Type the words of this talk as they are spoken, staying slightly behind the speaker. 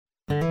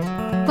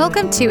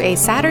Welcome to a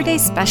Saturday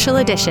special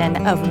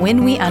edition of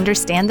When We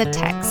Understand the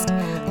Text,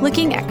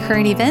 looking at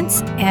current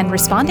events and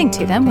responding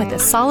to them with a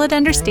solid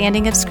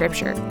understanding of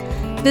Scripture.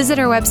 Visit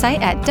our website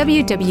at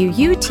www.utt.com.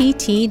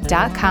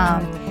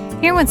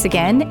 Here once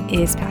again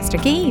is Pastor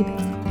Gabe.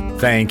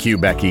 Thank you,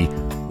 Becky.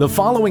 The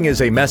following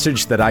is a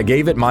message that I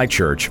gave at my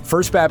church,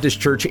 First Baptist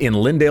Church in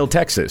Lindale,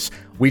 Texas.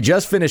 We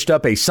just finished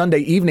up a Sunday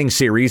evening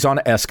series on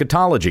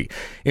eschatology,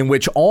 in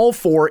which all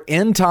four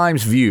end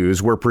times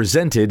views were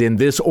presented in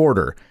this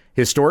order: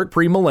 historic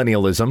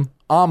premillennialism,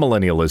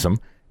 amillennialism,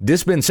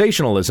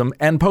 dispensationalism,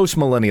 and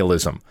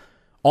postmillennialism.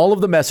 All of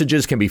the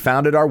messages can be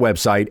found at our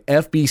website,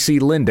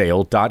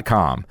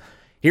 fbclindale.com.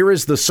 Here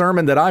is the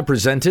sermon that I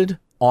presented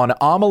on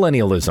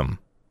amillennialism.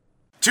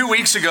 2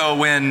 weeks ago,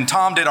 when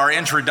Tom did our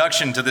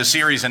introduction to the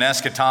series in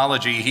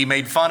eschatology, he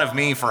made fun of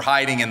me for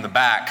hiding in the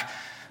back.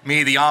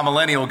 Me, the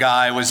amillennial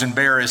guy, was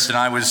embarrassed, and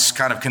I was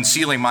kind of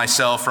concealing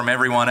myself from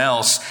everyone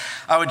else.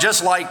 I would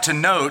just like to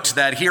note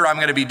that here I'm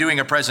going to be doing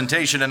a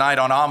presentation tonight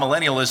on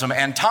amillennialism,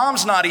 and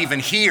Tom's not even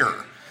here.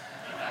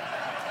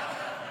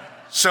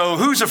 So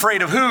who's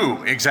afraid of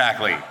who,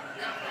 exactly?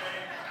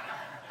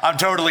 I'm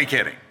totally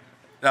kidding.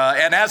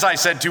 And as I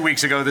said 2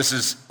 weeks ago, this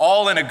is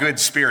all in a good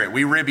spirit.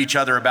 We rib each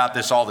other about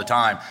this all the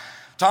time.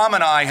 Tom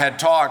and I had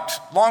talked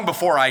long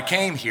before I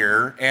came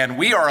here, and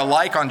we are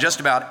alike on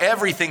just about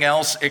everything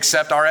else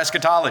except our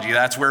eschatology.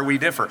 That's where we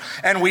differ.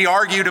 And we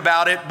argued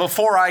about it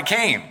before I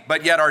came,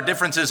 but yet our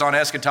differences on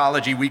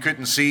eschatology we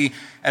couldn't see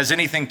as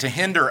anything to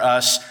hinder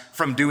us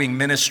from doing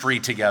ministry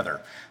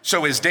together.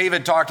 So as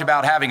David talked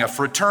about having a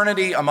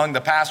fraternity among the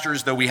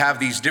pastors, though we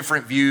have these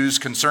different views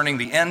concerning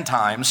the end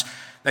times,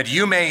 that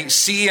you may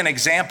see an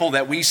example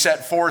that we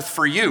set forth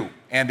for you.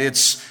 And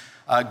it's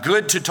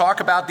good to talk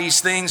about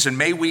these things, and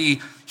may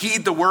we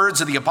heed the words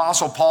of the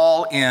Apostle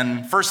Paul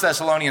in 1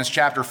 Thessalonians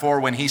chapter 4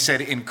 when he said,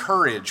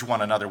 encourage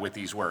one another with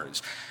these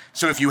words.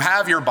 So if you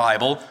have your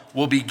Bible,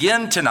 we'll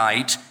begin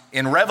tonight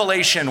in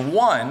Revelation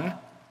 1,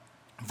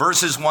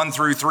 verses 1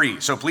 through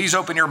 3. So please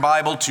open your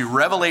Bible to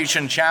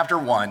Revelation chapter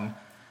 1,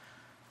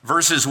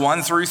 verses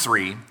 1 through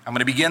 3. I'm going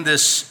to begin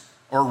this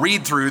or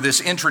read through this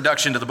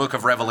introduction to the book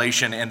of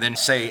Revelation and then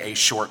say a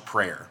short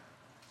prayer.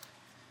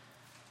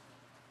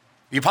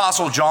 The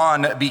Apostle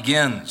John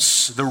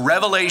begins, the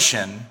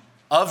revelation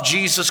of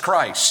Jesus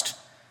Christ,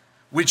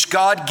 which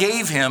God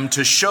gave him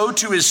to show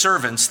to his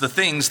servants the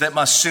things that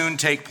must soon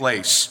take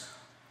place.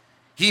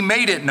 He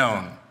made it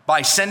known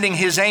by sending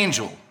his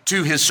angel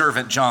to his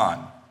servant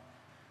John,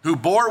 who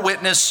bore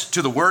witness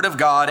to the word of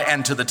God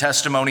and to the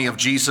testimony of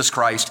Jesus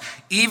Christ,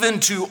 even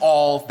to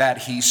all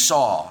that he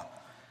saw.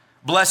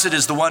 Blessed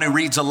is the one who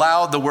reads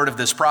aloud the word of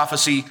this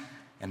prophecy,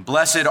 and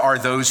blessed are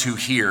those who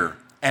hear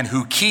and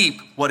who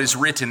keep what is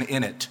written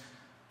in it,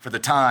 for the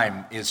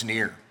time is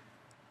near.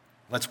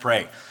 Let's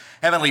pray.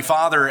 Heavenly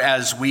Father,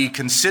 as we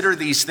consider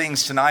these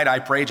things tonight, I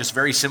pray just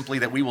very simply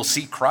that we will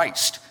seek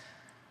Christ.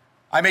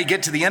 I may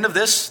get to the end of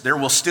this. There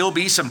will still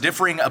be some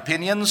differing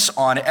opinions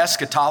on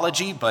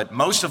eschatology, but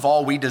most of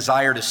all, we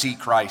desire to see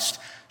Christ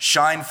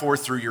shine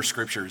forth through your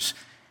scriptures.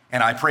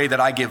 And I pray that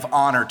I give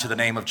honor to the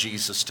name of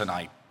Jesus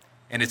tonight.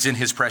 And it's in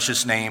his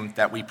precious name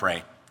that we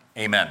pray.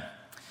 Amen.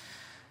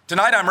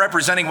 Tonight I'm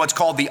representing what's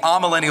called the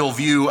amillennial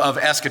view of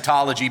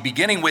eschatology,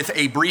 beginning with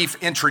a brief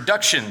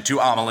introduction to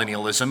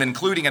amillennialism,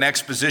 including an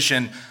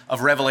exposition of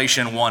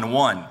Revelation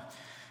 1:1.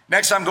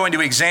 Next, I'm going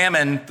to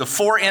examine the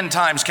four end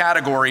times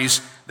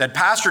categories that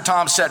Pastor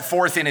Tom set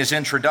forth in his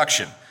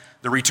introduction: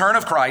 the return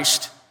of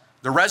Christ,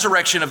 the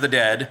resurrection of the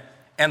dead,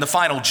 and the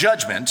final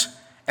judgment.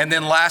 And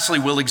then lastly,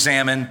 we'll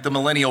examine the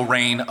millennial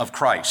reign of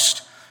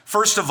Christ.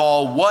 First of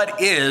all,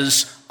 what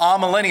is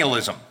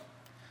amillennialism?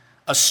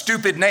 A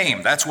stupid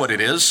name, that's what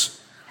it is.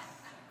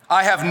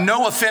 I have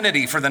no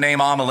affinity for the name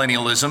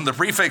amillennialism. The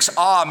prefix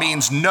 "a"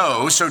 means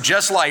no, so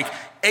just like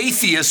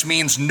atheist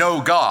means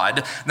no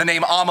God, the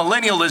name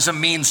amillennialism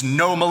means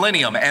no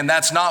millennium, and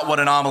that's not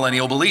what an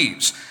amillennial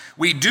believes.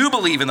 We do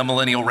believe in the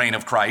millennial reign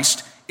of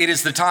Christ. It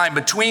is the time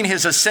between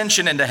his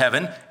ascension into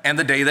heaven and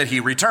the day that he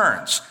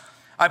returns.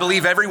 I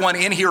believe everyone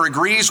in here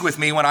agrees with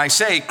me when I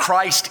say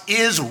Christ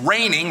is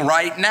reigning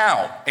right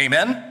now.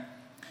 Amen?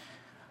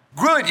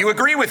 Good, you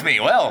agree with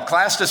me. Well,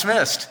 class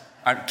dismissed.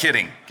 I'm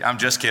kidding. I'm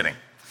just kidding.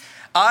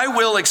 I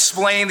will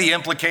explain the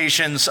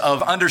implications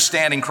of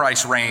understanding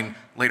Christ's reign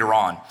later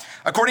on.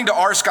 According to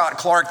R. Scott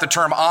Clark, the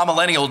term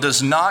amillennial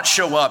does not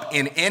show up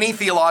in any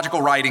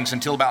theological writings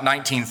until about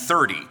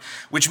 1930,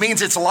 which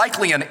means it's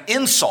likely an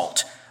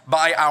insult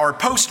by our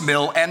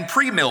post-mill and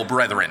pre-mill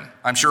brethren.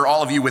 I'm sure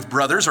all of you with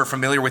brothers are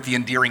familiar with the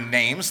endearing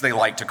names they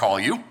like to call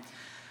you.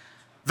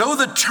 Though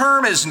the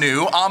term is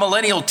new,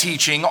 amillennial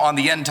teaching on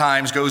the end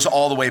times goes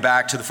all the way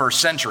back to the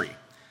first century.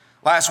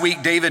 Last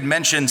week, David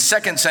mentioned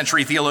 2nd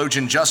century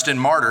theologian Justin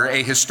Martyr,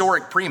 a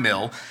historic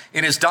pre-mill.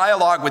 In his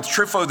dialogue with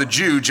Trypho the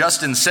Jew,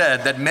 Justin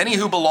said that many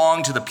who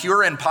belong to the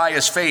pure and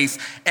pious faith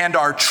and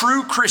are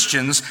true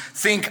Christians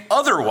think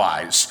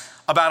otherwise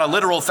about a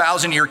literal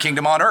 1,000-year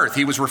kingdom on earth.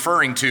 He was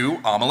referring to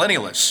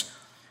amillennialists.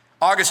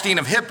 Augustine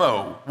of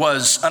Hippo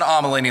was an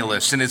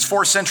amillennialist. In his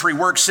 4th century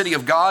work, City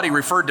of God, he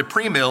referred to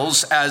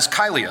premills as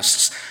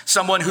chiliasts,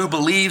 someone who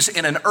believes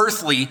in an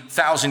earthly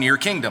 1,000-year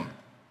kingdom.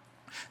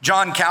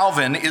 John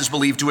Calvin is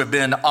believed to have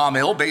been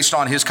amill based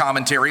on his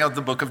commentary of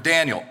the book of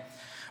Daniel.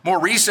 More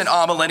recent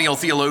amillennial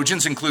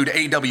theologians include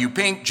A.W.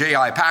 Pink,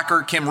 J.I.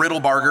 Packer, Kim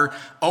Riddlebarger,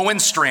 Owen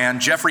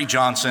Strand, Jeffrey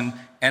Johnson,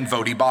 and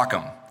Voddie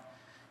Baucham.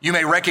 You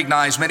may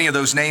recognize many of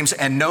those names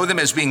and know them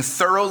as being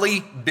thoroughly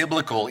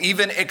biblical,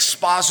 even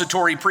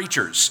expository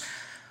preachers.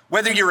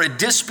 Whether you're a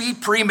dispy,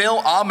 pre-mill,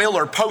 amill,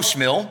 or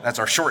post-mill, that's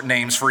our short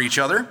names for each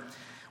other,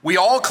 we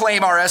all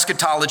claim our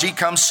eschatology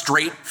comes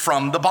straight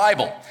from the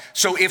Bible.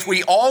 So if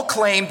we all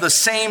claim the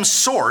same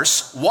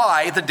source,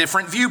 why the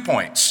different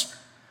viewpoints?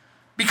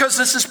 Because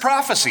this is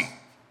prophecy.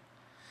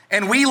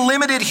 And we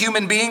limited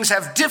human beings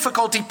have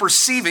difficulty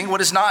perceiving what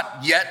has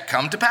not yet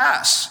come to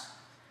pass.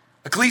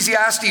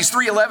 Ecclesiastes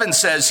 3:11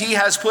 says, "He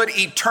has put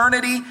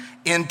eternity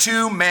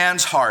into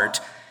man's heart,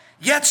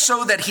 yet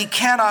so that he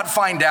cannot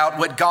find out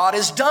what God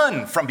has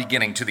done from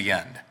beginning to the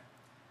end."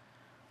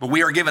 But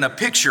we are given a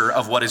picture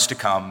of what is to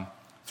come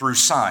through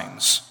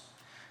signs.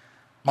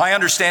 My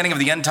understanding of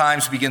the end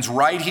times begins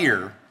right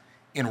here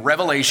in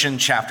Revelation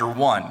chapter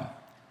 1.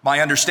 My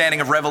understanding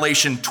of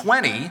Revelation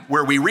 20,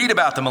 where we read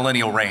about the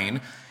millennial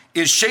reign,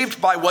 is shaped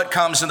by what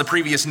comes in the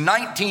previous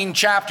 19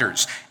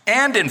 chapters,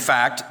 and in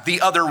fact, the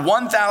other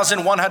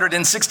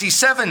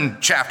 1,167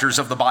 chapters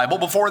of the Bible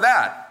before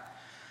that.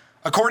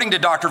 According to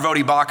Dr.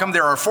 Voddie Baucham,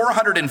 there are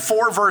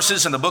 404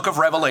 verses in the book of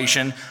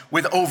Revelation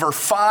with over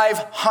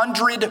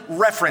 500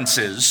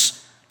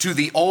 references to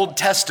the Old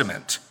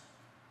Testament.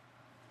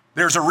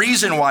 There's a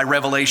reason why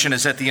Revelation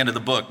is at the end of the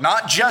book,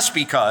 not just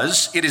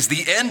because it is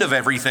the end of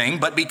everything,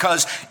 but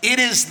because it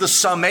is the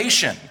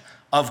summation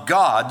of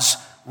God's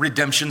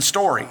redemption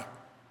story.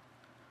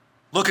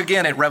 Look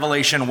again at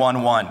Revelation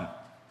 1:1.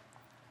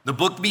 The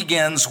book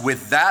begins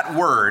with that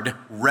word,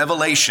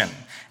 revelation.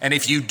 And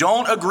if you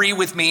don't agree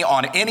with me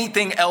on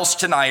anything else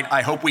tonight,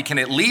 I hope we can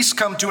at least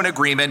come to an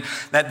agreement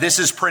that this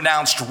is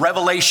pronounced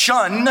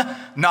revelation,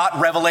 not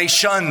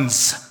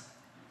revelations.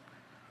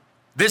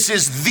 This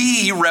is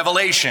the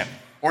revelation,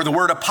 or the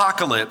word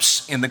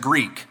apocalypse in the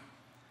Greek.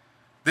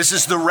 This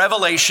is the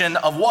revelation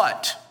of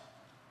what?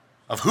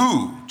 Of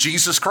who?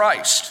 Jesus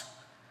Christ,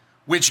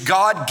 which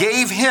God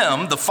gave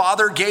him, the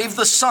Father gave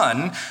the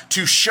Son,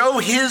 to show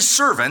his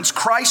servants,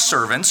 Christ's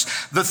servants,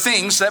 the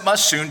things that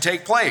must soon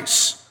take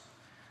place.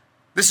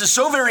 This is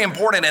so very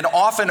important and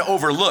often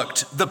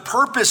overlooked. The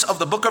purpose of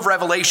the book of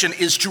Revelation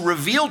is to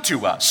reveal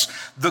to us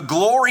the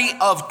glory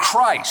of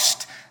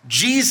Christ.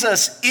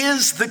 Jesus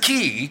is the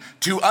key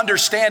to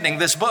understanding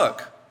this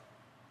book.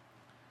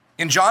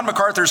 In John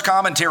MacArthur's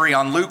commentary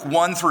on Luke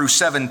 1 through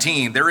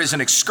 17, there is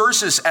an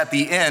excursus at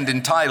the end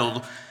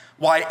entitled,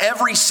 "Why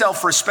Every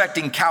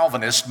Self-Respecting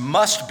Calvinist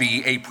Must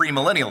Be a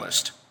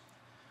Premillennialist."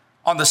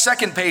 On the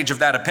second page of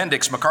that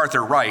appendix,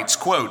 MacArthur writes,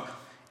 quote,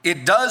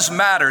 "It does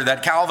matter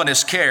that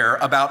Calvinists care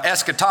about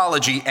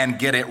eschatology and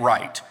get it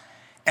right.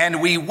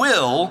 And we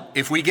will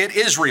if we get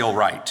Israel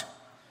right.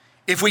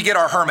 If we get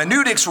our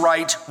hermeneutics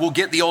right, we'll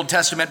get the Old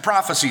Testament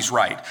prophecies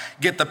right.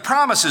 Get the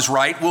promises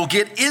right, we'll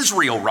get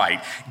Israel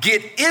right.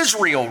 Get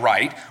Israel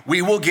right,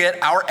 we will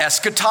get our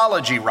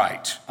eschatology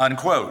right,"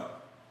 unquote.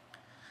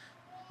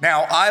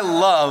 Now, I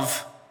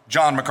love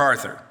John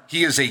MacArthur.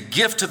 He is a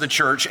gift to the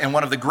church and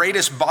one of the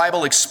greatest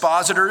Bible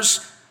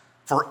expositors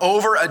for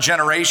over a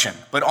generation.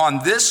 But on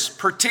this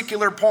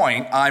particular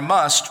point, I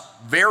must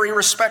very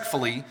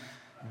respectfully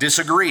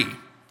disagree.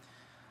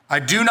 I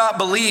do not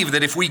believe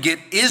that if we get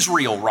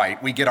Israel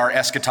right, we get our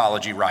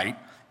eschatology right.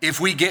 If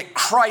we get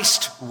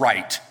Christ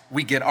right,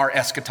 we get our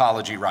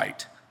eschatology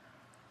right.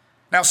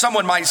 Now,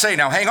 someone might say,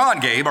 now hang on,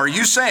 Gabe, are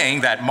you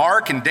saying that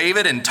Mark and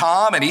David and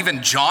Tom and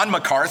even John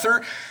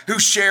MacArthur, who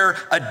share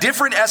a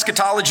different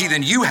eschatology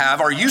than you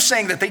have, are you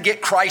saying that they get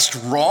Christ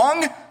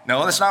wrong?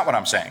 No, that's not what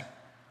I'm saying.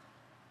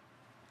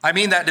 I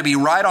mean that to be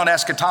right on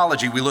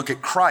eschatology, we look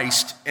at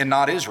Christ and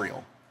not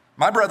Israel.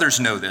 My brothers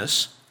know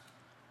this.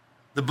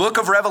 The book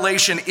of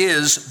Revelation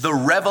is the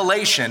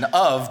revelation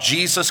of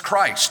Jesus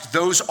Christ.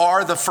 Those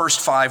are the first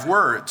 5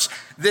 words.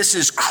 This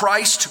is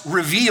Christ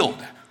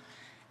revealed.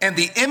 And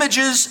the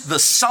images, the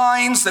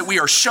signs that we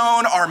are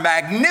shown are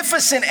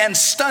magnificent and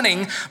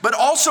stunning, but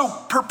also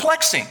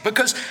perplexing.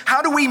 Because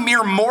how do we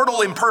mere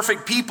mortal,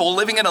 imperfect people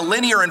living in a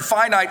linear and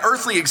finite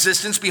earthly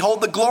existence behold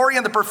the glory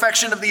and the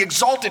perfection of the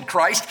exalted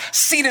Christ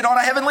seated on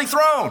a heavenly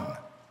throne?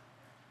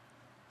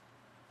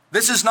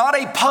 This is not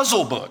a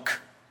puzzle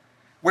book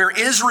where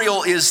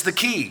Israel is the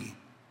key.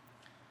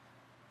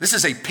 This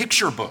is a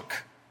picture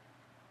book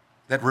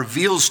that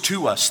reveals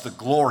to us the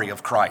glory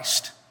of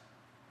Christ.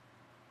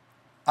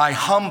 I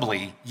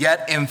humbly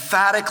yet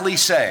emphatically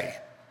say,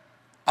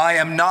 I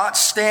am not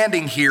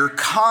standing here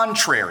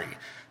contrary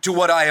to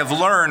what I have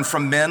learned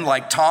from men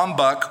like Tom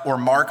Buck or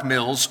Mark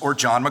Mills or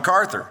John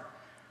MacArthur.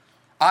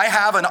 I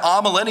have an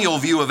amillennial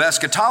view of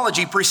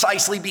eschatology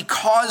precisely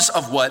because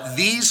of what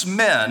these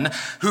men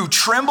who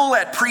tremble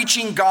at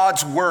preaching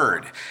God's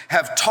word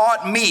have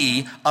taught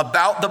me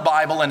about the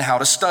Bible and how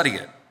to study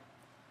it.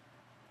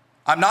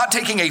 I'm not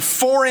taking a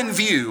foreign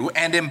view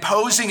and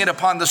imposing it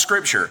upon the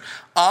scripture.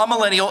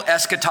 Amillennial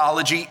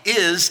eschatology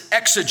is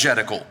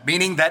exegetical,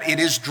 meaning that it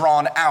is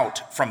drawn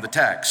out from the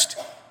text.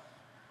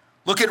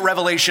 Look at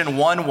Revelation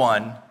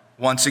 1:1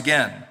 once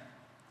again.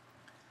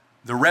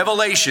 The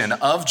revelation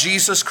of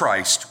Jesus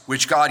Christ,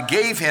 which God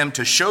gave him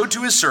to show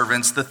to his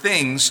servants the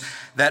things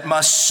that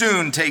must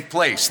soon take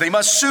place. They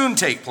must soon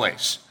take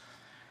place.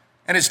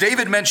 And as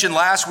David mentioned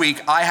last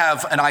week, I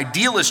have an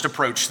idealist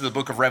approach to the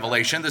book of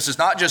Revelation. This is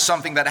not just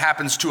something that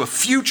happens to a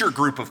future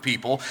group of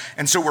people,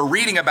 and so we're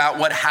reading about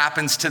what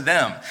happens to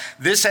them.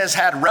 This has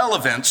had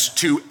relevance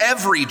to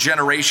every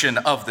generation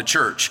of the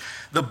church.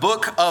 The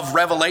book of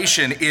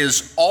Revelation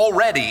is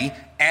already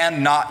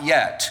and not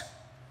yet.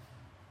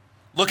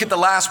 Look at the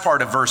last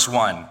part of verse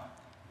 1.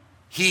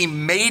 He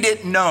made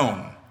it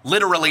known.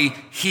 Literally,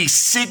 he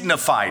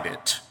signified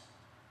it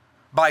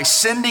by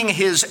sending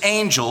his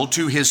angel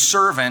to his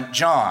servant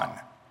John.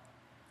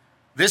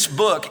 This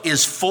book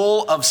is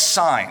full of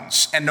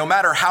signs, and no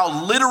matter how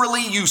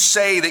literally you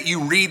say that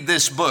you read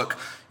this book,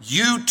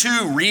 you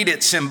too read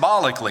it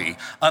symbolically,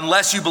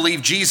 unless you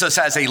believe Jesus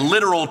has a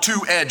literal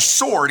two-edged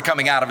sword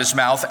coming out of his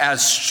mouth,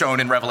 as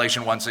shown in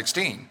Revelation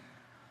 1:16.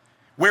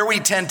 Where we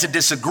tend to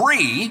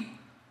disagree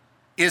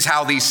is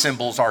how these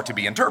symbols are to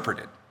be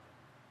interpreted.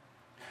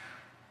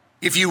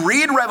 If you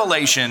read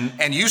Revelation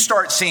and you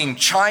start seeing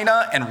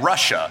China and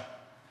Russia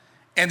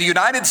and the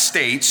United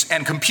States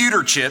and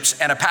computer chips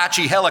and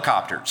Apache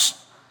helicopters,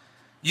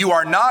 you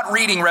are not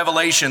reading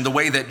Revelation the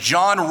way that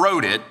John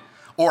wrote it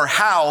or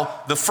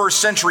how the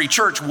first century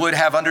church would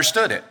have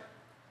understood it.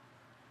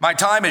 My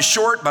time is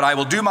short, but I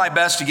will do my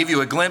best to give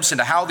you a glimpse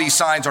into how these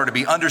signs are to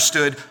be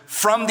understood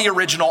from the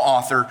original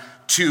author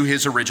to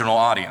his original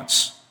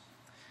audience.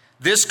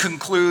 This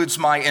concludes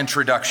my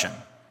introduction.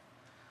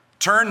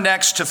 Turn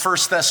next to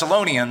 1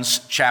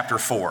 Thessalonians chapter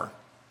 4.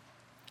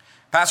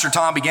 Pastor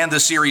Tom began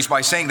this series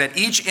by saying that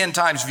each end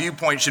times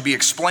viewpoint should be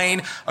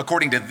explained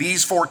according to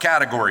these four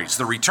categories: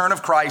 the return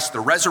of Christ, the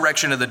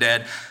resurrection of the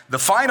dead, the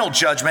final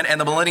judgment, and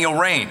the millennial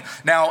reign.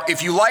 Now,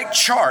 if you like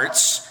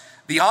charts,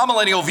 the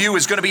amillennial view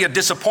is going to be a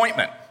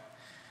disappointment,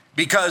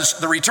 because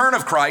the return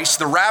of Christ,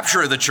 the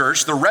rapture of the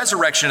church, the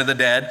resurrection of the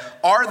dead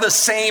are the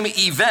same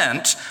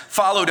event,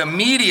 followed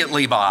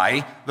immediately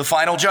by the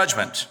final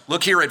judgment.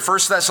 Look here at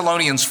 1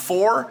 Thessalonians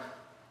 4.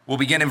 We'll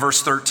begin in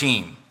verse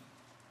 13.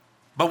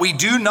 But we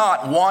do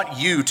not want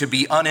you to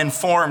be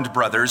uninformed,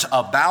 brothers,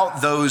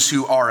 about those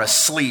who are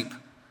asleep,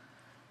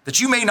 that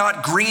you may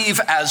not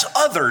grieve as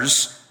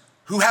others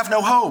who have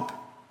no hope.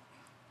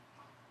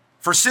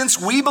 For since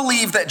we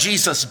believe that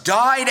Jesus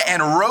died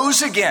and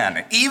rose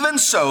again, even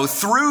so,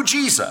 through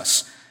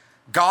Jesus,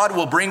 God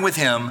will bring with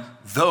him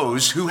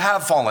those who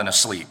have fallen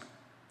asleep.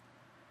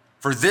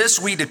 For this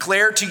we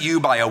declare to you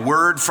by a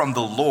word from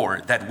the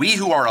Lord, that we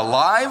who are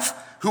alive,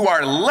 who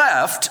are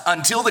left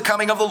until the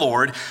coming of the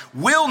Lord,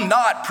 will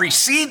not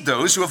precede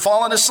those who have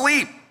fallen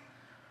asleep.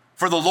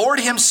 For the Lord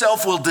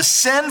himself will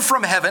descend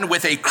from heaven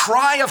with a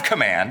cry of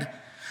command,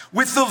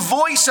 with the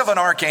voice of an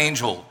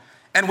archangel,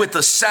 and with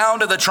the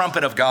sound of the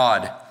trumpet of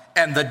God,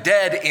 and the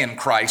dead in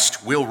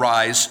Christ will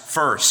rise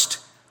first.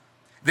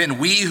 Then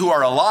we who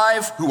are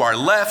alive, who are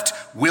left,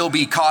 will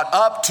be caught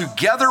up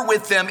together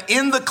with them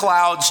in the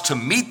clouds to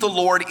meet the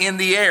Lord in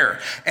the air.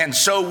 And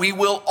so we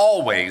will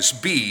always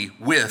be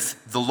with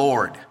the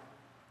Lord.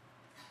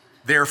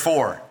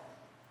 Therefore,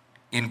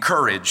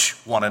 encourage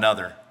one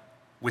another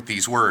with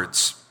these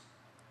words.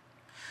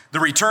 The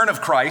return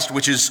of Christ,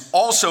 which is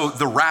also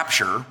the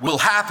rapture, will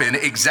happen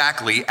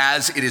exactly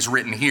as it is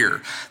written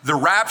here. The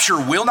rapture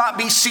will not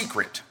be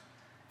secret,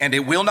 and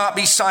it will not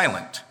be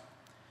silent.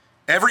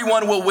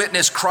 Everyone will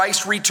witness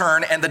Christ's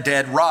return and the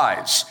dead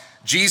rise.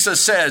 Jesus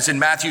says in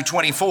Matthew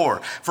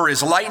 24, "For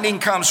as lightning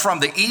comes from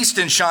the east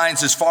and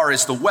shines as far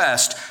as the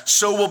west,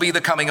 so will be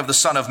the coming of the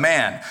Son of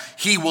Man.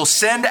 He will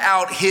send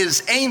out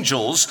his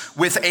angels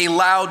with a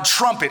loud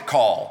trumpet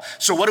call."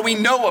 So what do we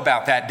know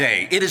about that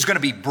day? It is going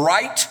to be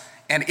bright,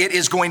 and it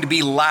is going to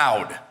be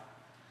loud.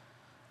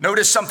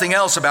 Notice something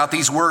else about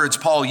these words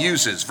Paul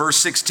uses. Verse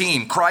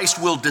 16, Christ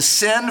will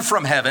descend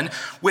from heaven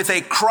with a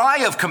cry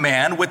of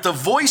command, with the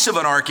voice of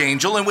an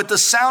archangel, and with the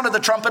sound of the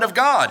trumpet of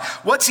God.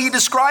 What's he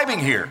describing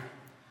here?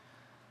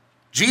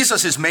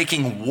 Jesus is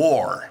making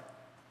war.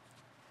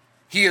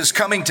 He is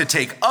coming to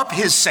take up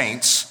his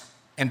saints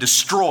and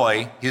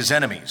destroy his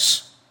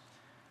enemies.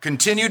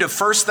 Continue to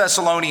 1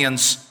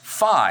 Thessalonians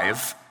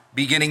 5,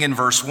 beginning in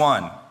verse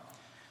 1.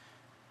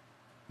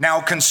 Now,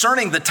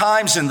 concerning the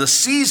times and the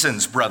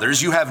seasons,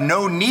 brothers, you have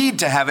no need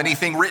to have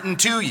anything written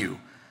to you,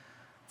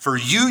 for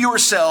you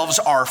yourselves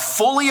are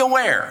fully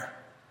aware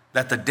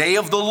that the day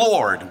of the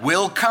Lord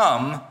will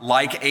come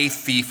like a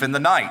thief in the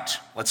night.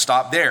 Let's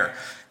stop there.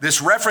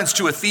 This reference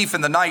to a thief in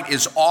the night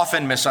is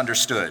often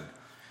misunderstood.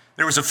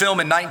 There was a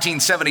film in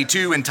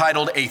 1972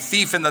 entitled A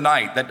Thief in the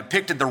Night that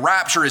depicted the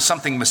rapture as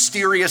something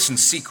mysterious and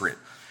secret.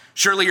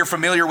 Surely you're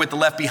familiar with the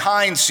Left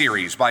Behind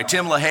series by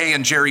Tim LaHaye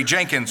and Jerry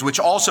Jenkins, which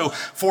also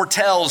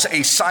foretells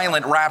a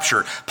silent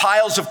rapture.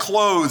 Piles of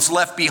clothes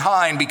left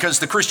behind because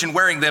the Christian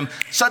wearing them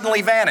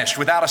suddenly vanished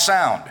without a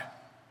sound.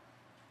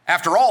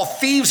 After all,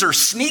 thieves are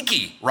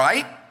sneaky,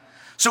 right?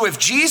 So if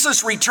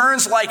Jesus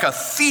returns like a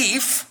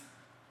thief,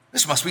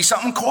 this must be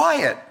something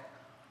quiet.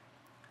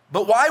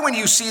 But why, when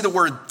you see the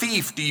word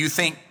thief, do you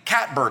think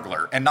cat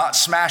burglar and not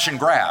smash and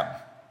grab?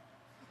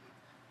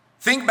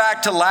 Think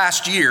back to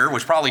last year,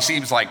 which probably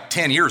seems like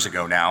 10 years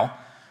ago now.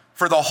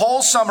 For the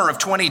whole summer of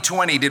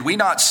 2020, did we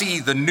not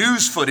see the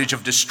news footage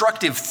of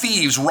destructive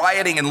thieves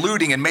rioting and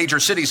looting in major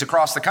cities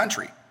across the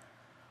country?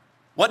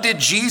 What did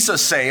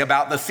Jesus say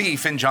about the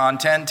thief in John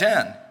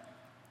 10:10?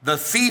 The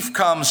thief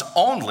comes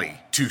only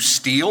to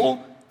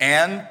steal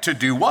and to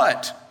do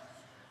what?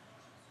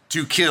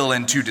 To kill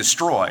and to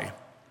destroy.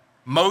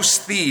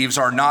 Most thieves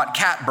are not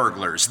cat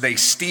burglars. They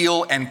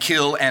steal and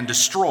kill and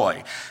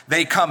destroy.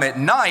 They come at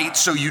night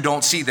so you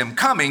don't see them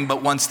coming,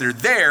 but once they're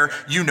there,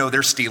 you know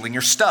they're stealing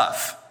your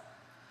stuff.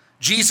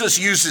 Jesus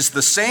uses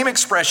the same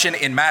expression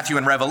in Matthew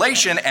and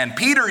Revelation, and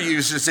Peter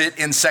uses it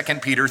in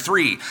 2 Peter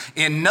 3.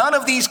 In none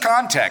of these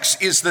contexts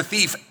is the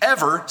thief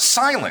ever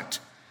silent.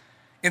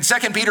 In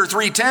 2 Peter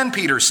 3:10,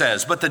 Peter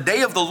says, "But the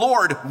day of the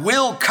Lord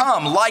will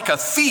come like a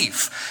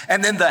thief,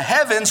 and then the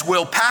heavens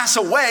will pass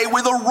away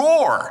with a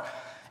roar,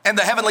 and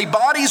the heavenly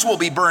bodies will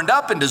be burned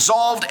up and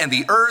dissolved, and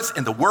the earth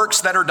and the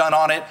works that are done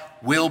on it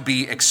will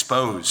be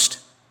exposed."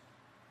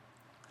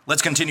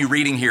 Let's continue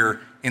reading here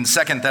in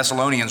 2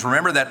 Thessalonians.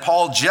 Remember that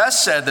Paul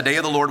just said the day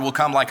of the Lord will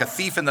come like a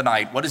thief in the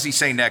night. What does he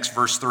say next?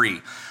 Verse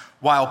 3.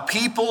 While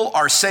people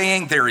are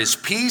saying there is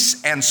peace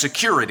and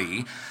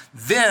security,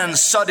 then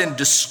sudden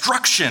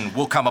destruction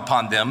will come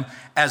upon them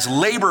as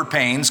labor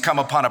pains come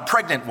upon a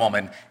pregnant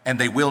woman, and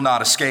they will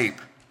not escape.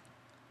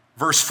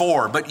 Verse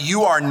 4, but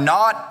you are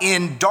not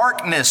in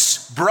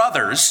darkness,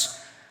 brothers,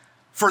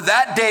 for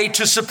that day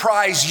to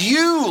surprise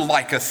you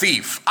like a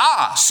thief.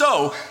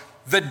 So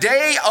the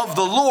day of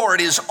the Lord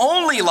is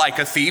only like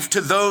a thief to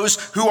those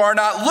who are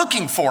not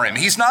looking for him.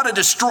 He's not a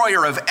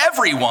destroyer of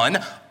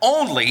everyone,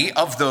 only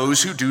of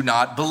those who do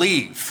not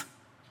believe.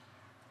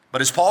 But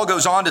as Paul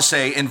goes on to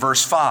say in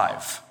verse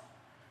 5,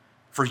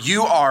 for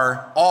you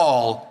are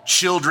all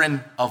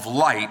children of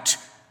light,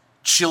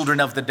 children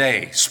of the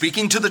day.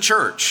 Speaking to the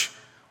church,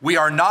 we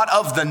are not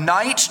of the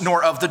night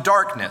nor of the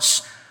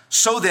darkness.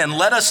 So then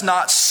let us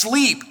not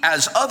sleep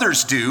as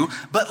others do,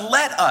 but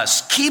let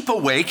us keep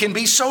awake and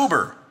be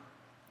sober.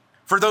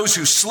 For those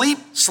who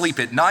sleep, sleep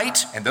at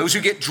night, and those who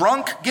get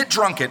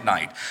drunk at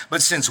night.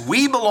 But since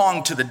we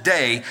belong to the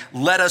day,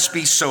 let us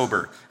be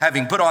sober,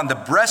 having put on the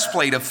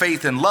breastplate of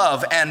faith and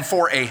love, and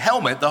for a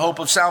helmet, the hope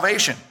of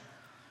salvation.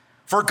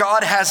 For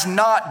God has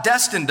not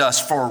destined us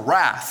for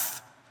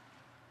wrath,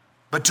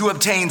 but to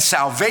obtain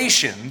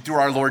salvation through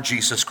our Lord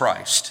Jesus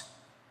Christ,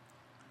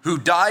 who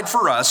died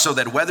for us so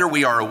that whether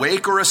we are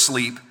awake or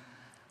asleep,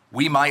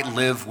 we might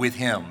live with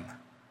him.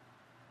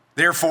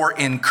 Therefore,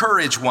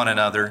 encourage one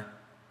another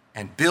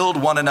and build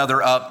one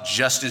another up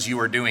just as you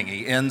are doing.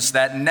 He ends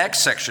that next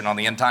section on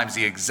the end times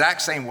the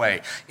exact same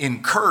way.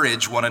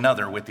 Encourage one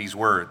another with these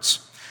words.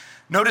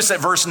 Notice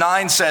that verse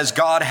 9 says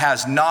God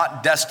has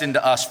not destined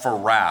us for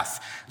wrath.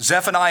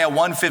 Zephaniah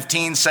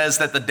 1:15 says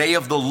that the day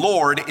of the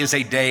Lord is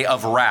a day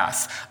of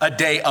wrath, a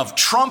day of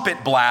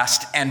trumpet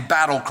blast and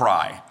battle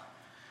cry.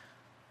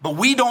 But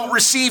we don't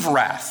receive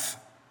wrath.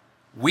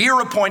 We are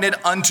appointed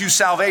unto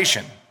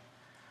salvation.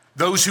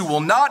 Those who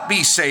will not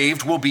be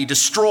saved will be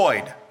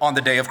destroyed on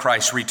the day of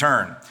Christ's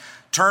return.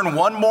 Turn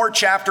one more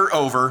chapter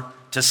over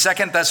to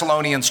 2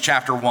 Thessalonians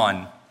chapter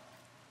 1.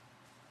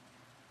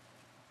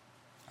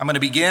 I'm going to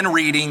begin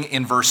reading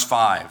in verse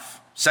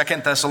 5.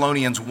 2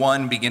 Thessalonians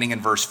 1, beginning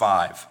in verse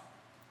 5.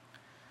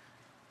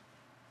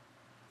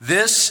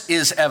 This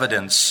is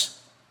evidence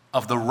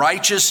of the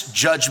righteous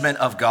judgment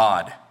of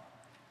God,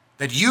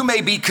 that you may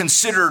be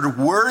considered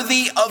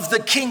worthy of the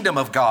kingdom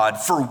of God,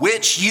 for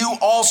which you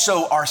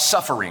also are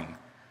suffering.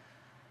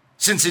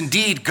 Since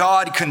indeed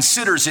God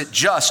considers it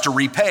just to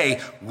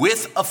repay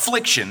with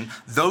affliction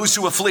those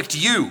who afflict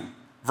you.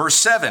 Verse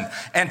 7,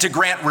 and to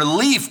grant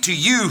relief to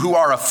you who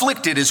are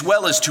afflicted as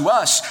well as to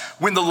us,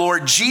 when the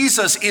Lord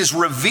Jesus is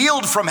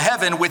revealed from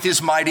heaven with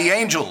his mighty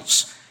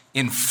angels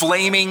in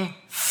flaming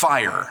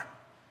fire,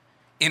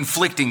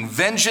 inflicting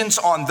vengeance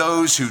on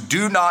those who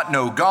do not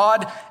know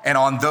God and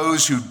on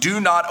those who do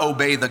not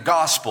obey the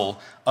gospel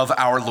of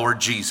our Lord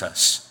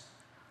Jesus.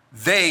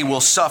 They will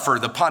suffer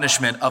the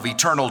punishment of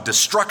eternal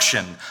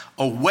destruction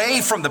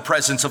away from the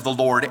presence of the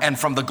Lord and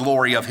from the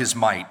glory of his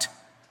might,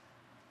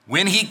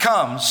 when he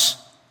comes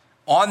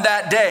on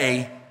that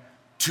day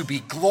to be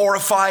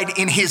glorified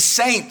in his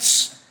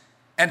saints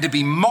and to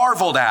be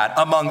marveled at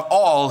among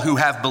all who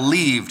have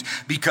believed,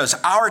 because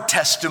our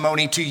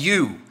testimony to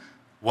you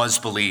was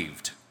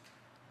believed.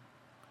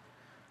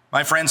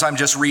 My friends, I'm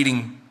just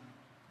reading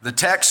the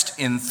text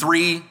in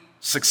 3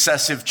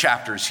 successive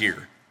chapters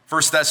here.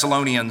 1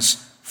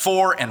 Thessalonians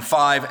 4 and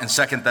 5 and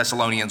 2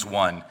 Thessalonians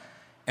 1.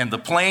 And the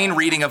plain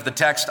reading of the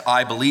text,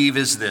 I believe,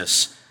 is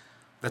this: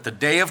 that the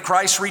day of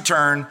Christ's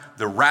return,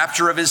 the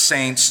rapture of his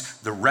saints,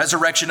 the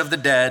resurrection of the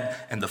dead,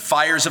 and the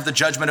fires of the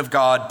judgment of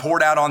God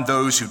poured out on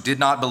those who did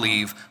not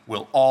believe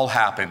will all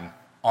happen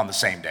on the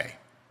same day.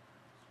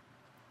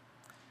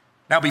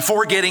 Now,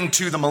 before getting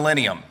to the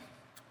millennium,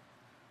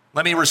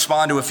 Let me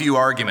respond to a few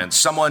arguments.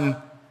 Someone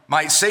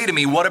might say to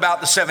me, what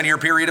about the 7-year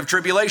period of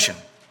tribulation?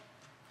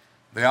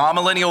 The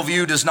amillennial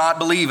view does not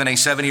believe in a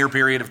 7-year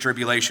period of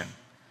tribulation.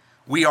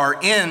 We are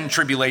in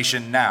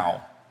tribulation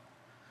now.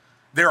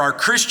 There are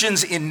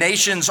Christians in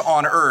nations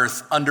on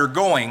earth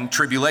undergoing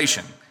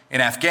tribulation.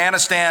 In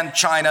Afghanistan,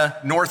 China,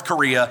 North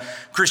Korea,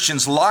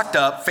 Christians locked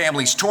up,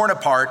 families torn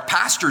apart,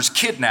 pastors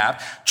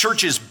kidnapped,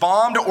 churches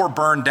bombed or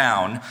burned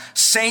down,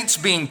 saints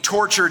being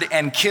tortured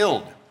and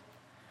killed.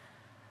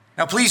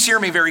 Now, please hear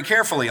me very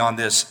carefully on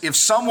this. If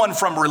someone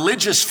from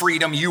Religious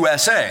Freedom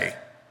USA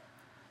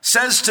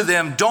says to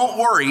them, don't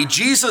worry,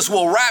 Jesus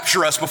will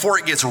rapture us before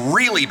it gets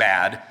really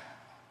bad,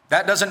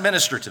 that doesn't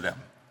minister to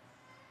them.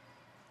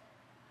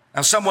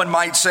 Now, someone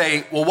might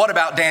say, well, what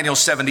about Daniel's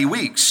 70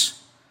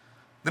 weeks?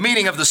 The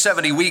meaning of the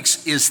 70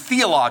 weeks is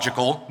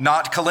theological,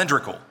 not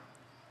calendrical.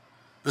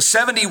 The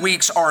 70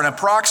 weeks are an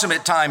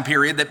approximate time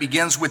period that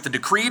begins with the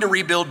decree to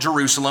rebuild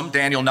Jerusalem,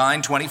 Daniel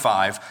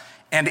 9:25,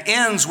 and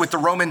ends with the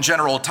Roman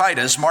general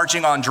Titus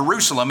marching on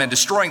Jerusalem and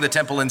destroying the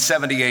temple in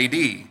 70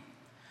 AD.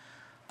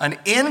 An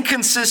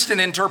inconsistent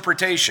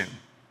interpretation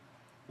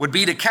would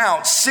be to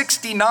count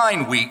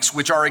 69 weeks,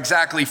 which are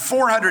exactly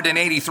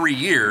 483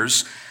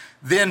 years,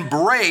 then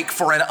break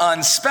for an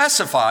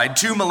unspecified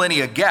 2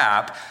 millennia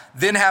gap,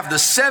 then have the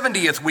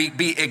 70th week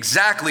be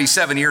exactly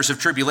 7 years of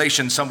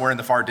tribulation somewhere in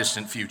the far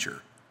distant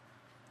future.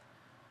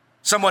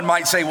 Someone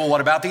might say, well,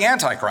 what about the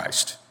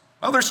Antichrist?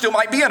 Well, there still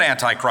might be an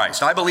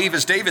Antichrist. I believe,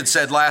 as David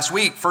said last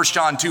week, 1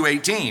 John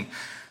 2:18,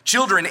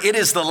 children, it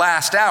is the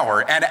last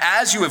hour, and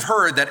as you have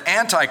heard that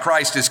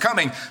Antichrist is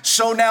coming,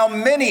 so now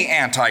many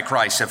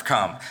Antichrists have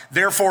come.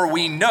 Therefore,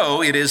 we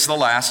know it is the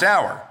last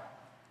hour.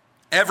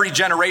 Every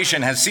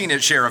generation has seen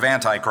its share of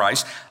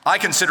Antichrist. I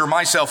consider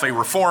myself a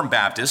Reformed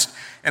Baptist,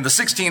 and the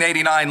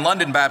 1689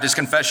 London Baptist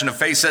Confession of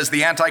Faith says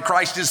the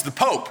Antichrist is the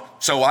Pope,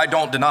 so I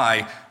don't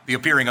deny the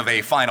appearing of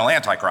a final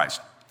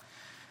Antichrist.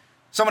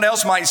 Someone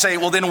else might say,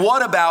 well, then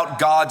what about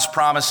God's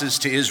promises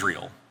to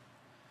Israel?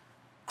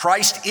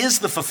 Christ is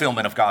the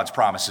fulfillment of God's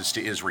promises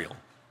to Israel.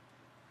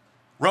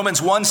 Romans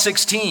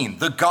 1:16,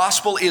 the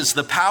gospel is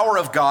the power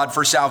of God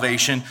for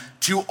salvation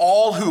to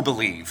all who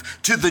believe,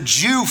 to the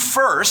Jew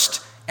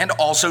first, and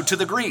also to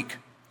the Greek.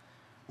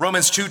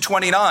 Romans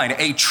 2:29,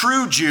 a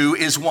true Jew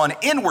is one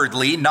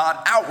inwardly,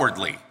 not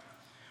outwardly.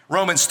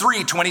 Romans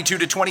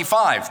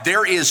 3:22-25,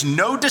 there is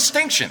no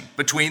distinction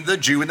between the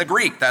Jew and the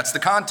Greek. That's the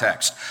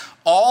context.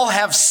 All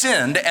have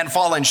sinned and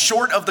fallen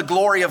short of the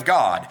glory of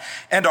God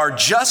and are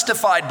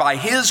justified by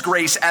his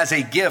grace as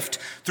a gift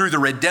through the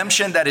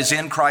redemption that is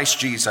in Christ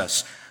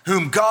Jesus,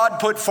 whom God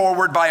put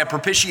forward by a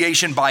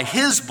propitiation by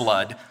his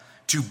blood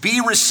to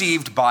be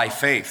received by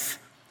faith.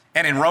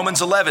 And in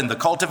Romans 11, the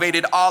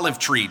cultivated olive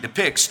tree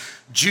depicts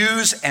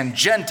Jews and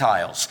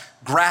Gentiles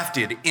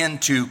grafted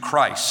into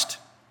Christ.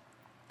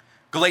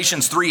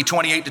 Galatians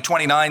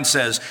 3:28-29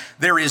 says,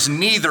 there is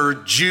neither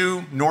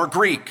Jew nor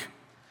Greek.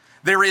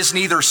 There is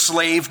neither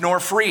slave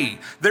nor free.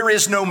 There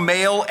is no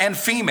male and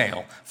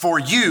female, for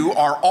you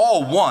are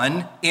all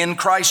one in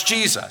Christ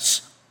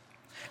Jesus.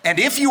 And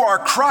if you are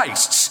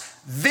Christ's,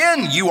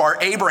 then you are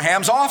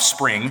Abraham's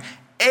offspring,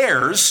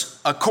 heirs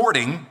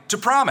according to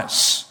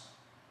promise.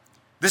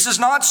 This is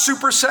not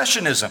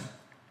supersessionism,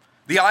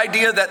 the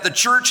idea that the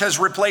church has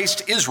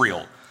replaced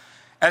Israel.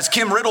 As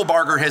Kim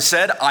Riddlebarger has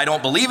said, I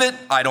don't believe it,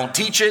 I don't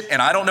teach it, and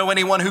I don't know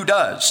anyone who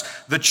does.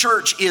 The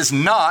church is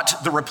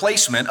not the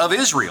replacement of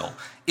Israel.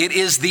 It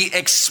is the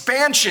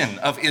expansion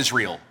of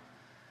Israel,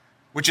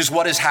 which is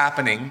what is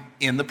happening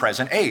in the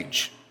present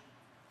age.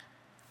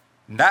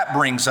 And that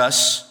brings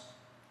us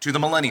to the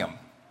millennium.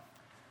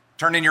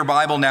 Turn in your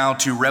Bible now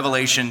to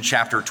Revelation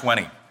chapter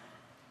 20.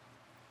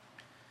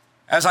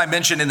 As I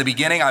mentioned in the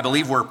beginning, I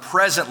believe we're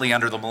presently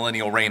under the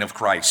millennial reign of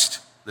Christ,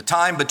 the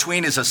time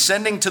between his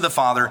ascending to the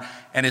Father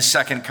and his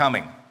second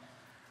coming.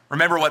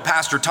 Remember what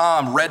Pastor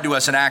Tom read to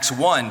us in Acts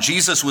 1.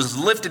 Jesus was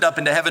lifted up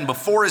into heaven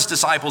before his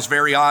disciples'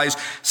 very eyes,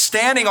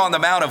 standing on the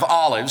Mount of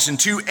Olives, and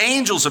 2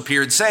 angels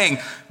appeared, saying,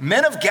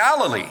 Men of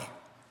Galilee,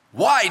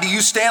 why do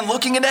you stand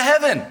looking into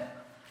heaven?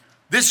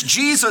 This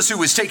Jesus who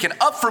was taken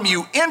up from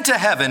you into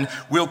heaven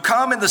will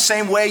come in the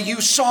same way you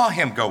saw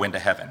him go into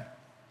heaven.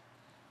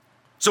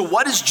 So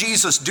what is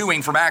Jesus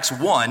doing from Acts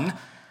 1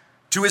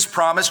 to his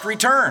promised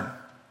return?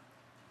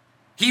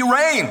 He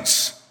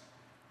reigns.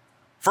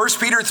 1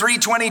 Peter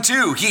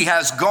 3:22, he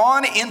has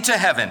gone into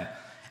heaven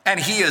and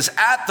he is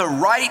at the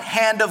right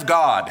hand of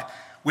God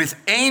with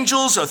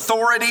angels,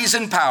 authorities,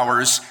 and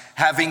powers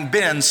having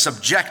been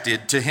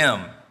subjected to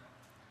him.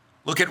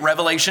 Look at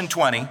Revelation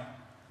 20.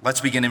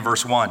 Let's begin in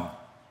verse 1.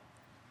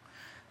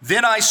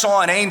 Then I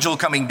saw an angel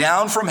coming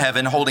down from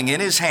heaven holding in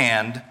his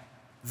hand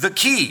the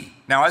key.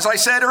 Now, as I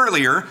said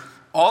earlier,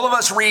 all of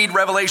us read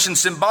Revelation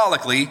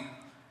symbolically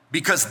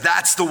because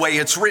that's the way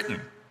it's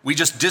written. We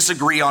just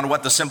disagree on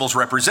what the symbols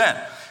represent.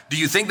 Do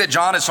you think that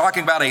John is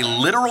talking about a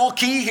literal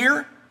key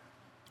here?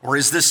 Or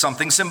is this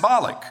something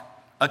symbolic?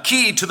 A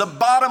key to the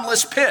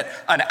bottomless pit,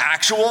 an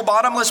actual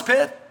bottomless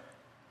pit?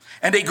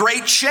 And a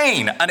great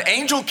chain, an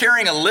angel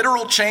carrying a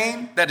literal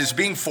chain that is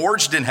being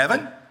forged in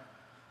heaven?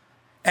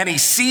 and he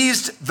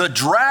seized the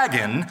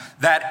dragon,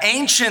 that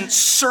ancient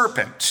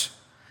serpent.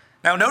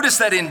 Now notice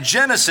that in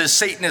Genesis,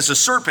 Satan is a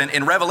serpent.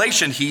 In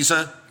Revelation, he's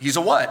a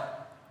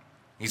what?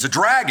 He's a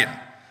dragon.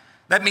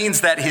 That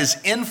means that his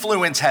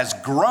influence has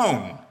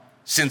grown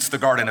since the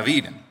Garden of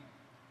Eden.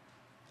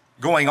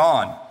 Going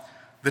on,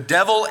 the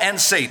devil and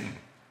Satan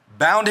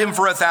bound him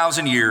for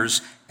 1,000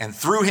 years and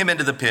threw him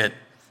into the pit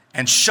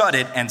and shut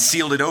it and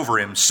sealed it over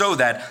him so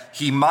that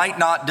he might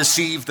not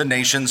deceive the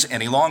nations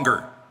any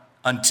longer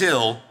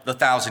until the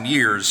 1,000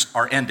 years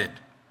are ended.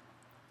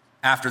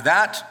 After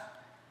that,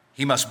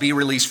 he must be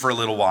released for a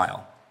little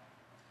while.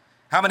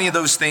 How many of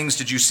those things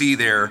did you see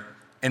there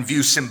and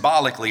view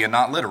symbolically and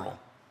not literal?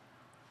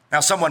 Now,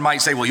 someone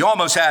might say, well, you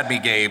almost had me,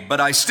 Gabe, but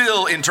I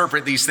still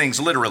interpret these things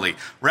literally.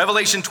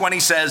 Revelation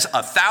 20 says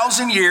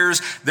 1,000 years,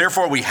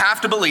 therefore we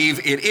have to believe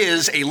it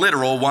is a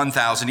literal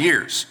 1,000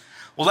 years.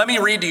 Well, let me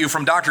read to you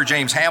from Dr.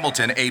 James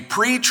Hamilton, a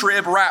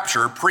pre-trib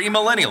rapture,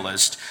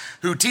 premillennialist,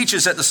 who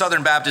teaches at the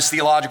Southern Baptist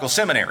Theological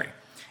Seminary.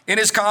 In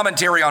his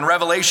commentary on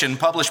Revelation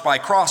published by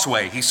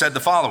Crossway, he said the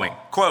following,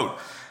 quote,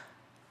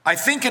 I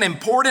think an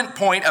important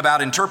point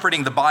about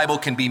interpreting the Bible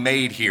can be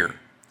made here.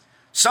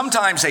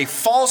 Sometimes a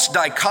false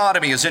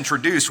dichotomy is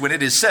introduced when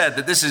it is said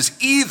that this is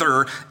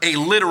either a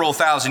literal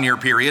 1,000-year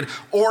period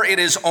or it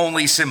is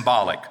only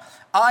symbolic.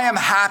 I am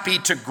happy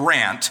to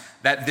grant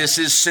that this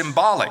is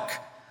symbolic.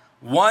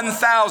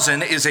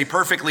 1,000 is a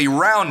perfectly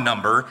round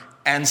number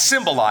and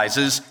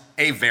symbolizes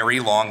a very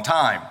long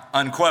time,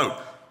 unquote.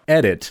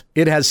 Edit.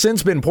 It has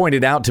since been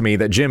pointed out to me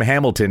that Jim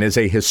Hamilton is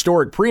a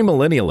historic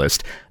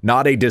premillennialist,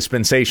 not a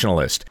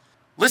dispensationalist.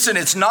 Listen,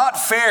 it's not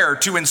fair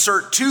to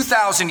insert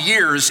 2,000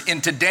 years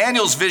into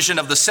Daniel's vision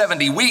of the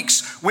 70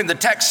 weeks when the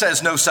text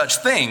says no such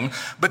thing,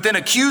 but then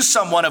accuse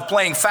someone of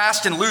playing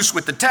fast and loose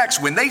with the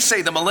text when they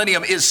say the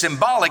millennium is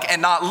symbolic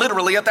and not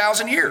literally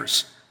 1,000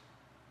 years.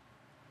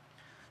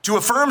 To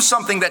affirm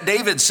something that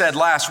David said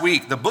last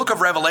week, the book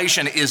of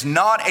Revelation is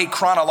not a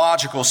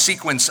chronological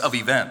sequence of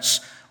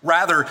events.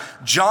 Rather,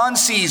 John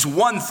sees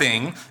one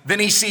thing, then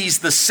he sees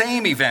the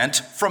same event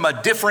from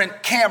a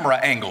different camera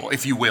angle,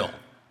 if you will.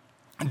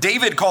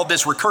 David called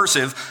this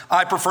recursive.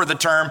 I prefer the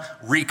term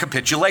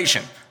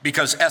recapitulation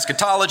because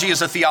eschatology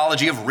is a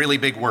theology of really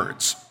big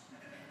words.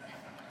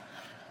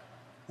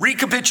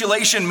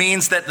 Recapitulation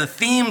means that the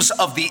themes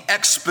of the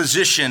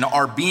exposition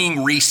are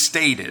being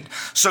restated.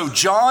 So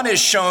John is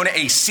shown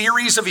a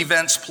series of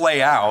events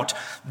play out,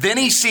 then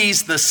he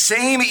sees the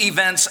same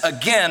events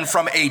again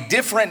from a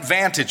different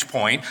vantage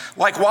point,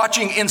 like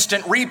watching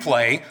instant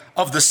replay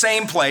of the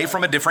same play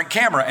from a different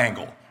camera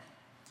angle.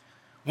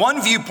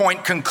 One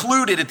viewpoint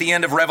concluded at the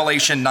end of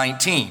Revelation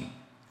 19.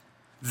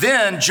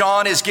 Then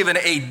John is given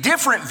a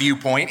different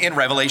viewpoint in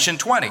Revelation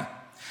 20.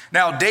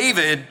 Now,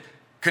 David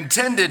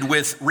contended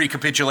with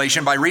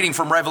recapitulation by reading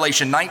from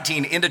Revelation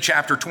 19 into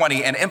chapter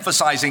 20 and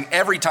emphasizing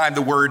every time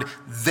the word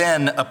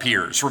then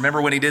appears.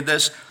 Remember when he did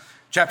this?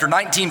 Chapter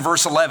 19,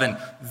 verse 11,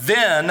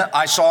 then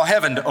I saw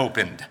heaven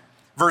opened.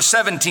 Verse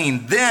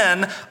 17,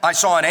 then I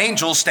saw an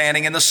angel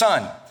standing in the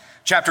sun.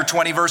 Chapter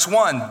 20, verse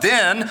 1,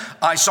 then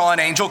I saw an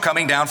angel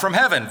coming down from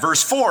heaven.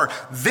 Verse 4,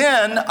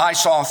 then I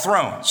saw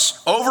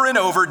thrones. Over and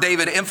over,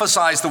 David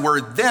emphasized the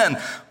word then,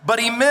 but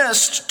he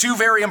missed two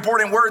very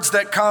important words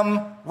that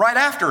come right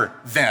after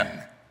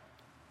then.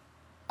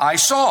 I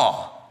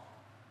saw.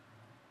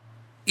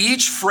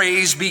 Each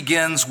phrase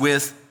begins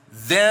with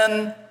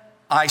then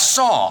I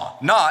saw,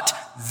 not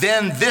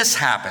then this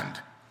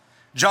happened.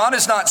 John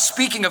is not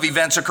speaking of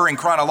events occurring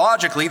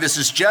chronologically. This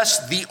is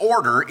just the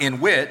order in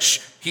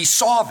which he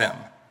saw them.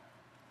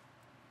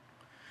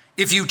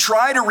 If you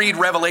try to read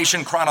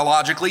Revelation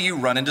chronologically, you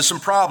run into some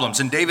problems,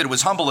 and David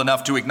was humble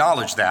enough to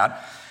acknowledge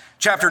that.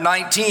 Chapter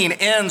 19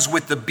 ends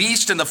with the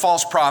beast and the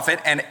false prophet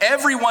and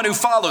everyone who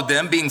followed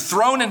them being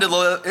thrown into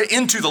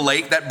the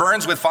lake that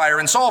burns with fire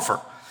and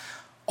sulfur.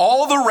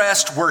 All the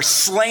rest were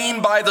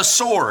slain by the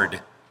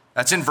sword.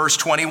 That's in verse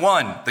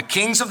 21. The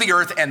kings of the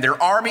earth and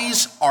their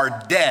armies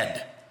are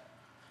dead.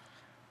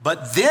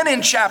 But then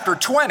in chapter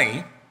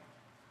 20,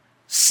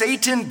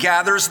 Satan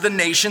gathers the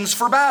nations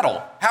for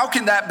battle. How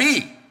can that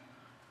be?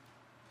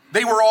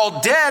 They were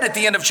all dead at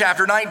the end of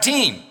chapter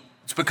 19.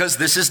 It's because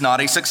this is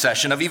not a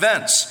succession of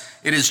events.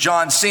 It is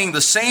John seeing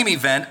the same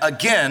event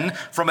again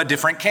from a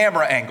different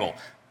camera angle.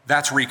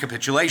 That's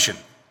recapitulation.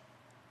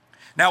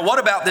 Now, what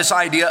about this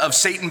idea of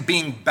Satan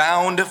being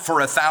bound for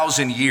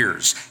 1,000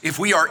 years? If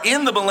we are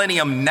in the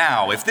millennium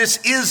now, if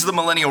this is the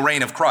millennial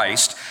reign of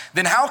Christ,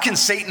 then how can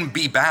Satan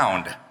be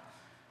bound?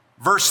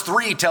 Verse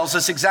 3 tells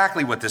us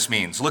exactly what this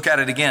means. Look at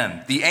it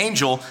again. The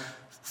angel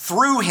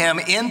threw him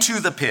into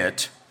the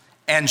pit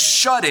and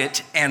shut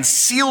it and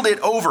sealed it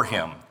over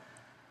him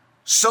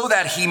so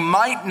that he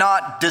might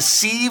not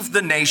deceive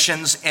the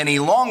nations any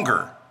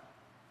longer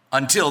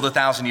until the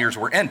 1,000 years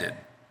were ended.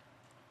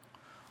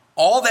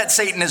 All that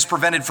Satan is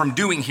prevented from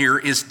doing here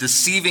is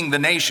deceiving the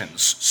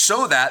nations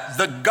so that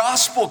the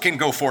gospel can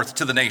go forth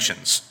to the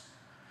nations.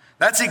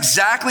 That's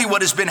exactly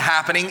what has been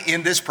happening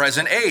in this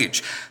present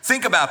age.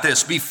 Think about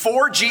this.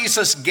 Before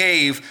Jesus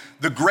gave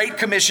the Great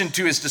Commission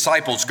to his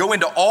disciples, go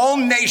into all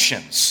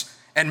nations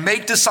and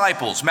make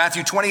disciples.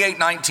 Matthew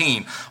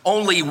 28:19.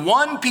 Only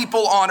one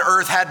people on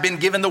earth had been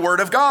given the word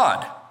of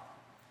God,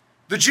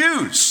 the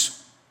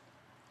Jews.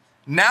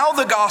 Now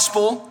the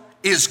gospel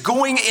is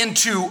going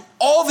into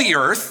all the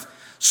earth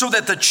so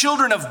that the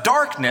children of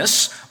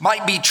darkness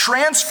might be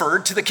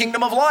transferred to the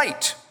kingdom of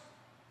light.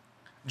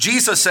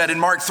 Jesus said in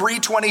Mark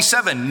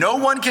 3:27, no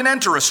one can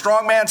enter a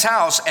strong man's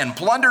house and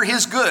plunder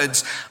his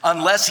goods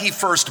unless he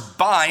first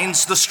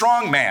binds the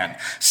strong man.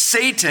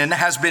 Satan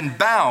has been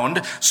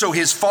bound so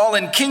his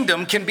fallen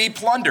kingdom can be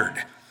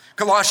plundered.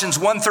 Colossians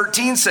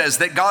 1:13 says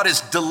that God has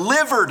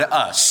delivered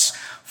us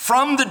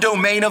from the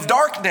domain of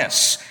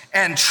darkness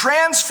and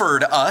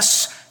transferred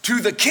us to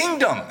the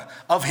kingdom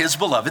of his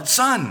beloved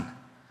Son.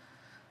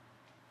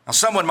 Now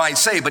someone might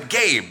say, but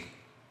Gabe,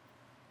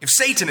 if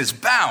Satan is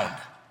bound,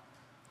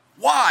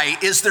 why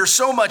is there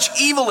so much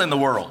evil in the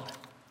world?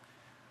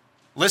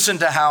 Listen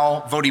to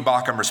how Voddie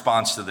Baucham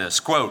responds to this.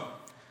 Quote,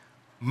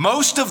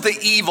 most of the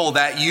evil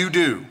that you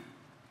do,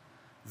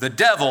 the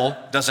devil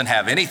doesn't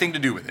have anything to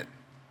do with it.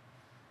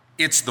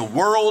 It's the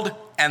world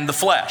and the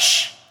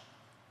flesh.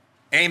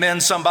 Amen,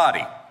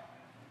 somebody.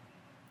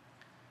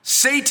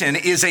 Satan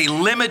is a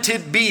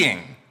limited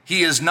being.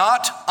 He is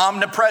not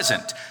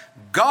omnipresent.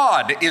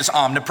 God is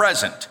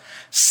omnipresent.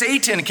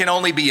 Satan can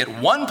only be at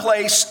one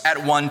place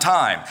at one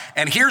time.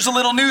 And here's a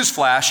little news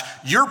flash.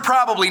 You're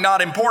probably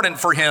not important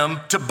for him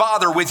to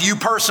bother with you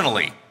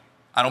personally.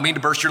 I don't mean to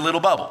burst your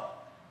little bubble.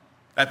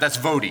 That's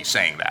Voddie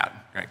saying that,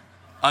 right?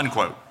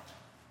 Unquote.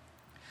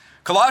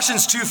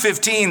 Colossians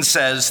 2:15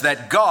 says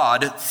that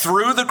God,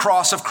 through the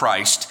cross of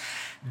Christ,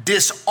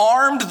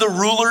 disarmed the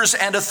rulers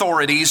and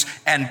authorities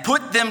and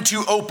put them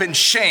to open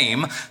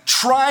shame,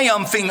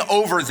 triumphing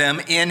over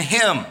them in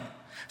him.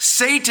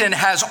 Satan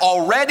has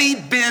already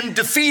been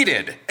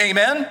defeated.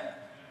 Amen?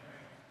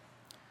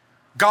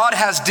 God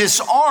has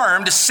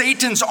disarmed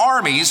Satan's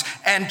armies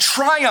and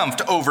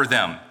triumphed over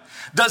them.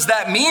 Does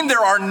that mean there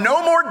are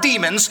no more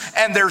demons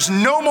and there's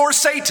no more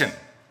Satan?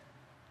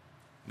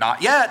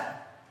 Not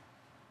yet.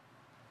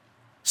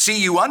 See,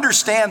 you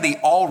understand the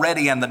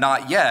already and the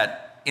not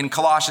yet in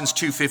Colossians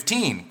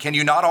 2:15. Can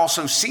you not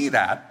also see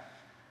that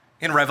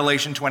in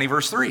Revelation 20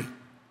 verse 3?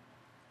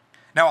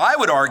 Now, I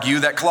would argue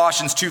that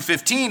Colossians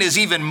 2:15 is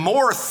even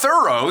more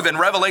thorough than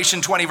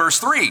Revelation 20 verse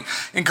 3.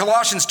 In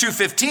Colossians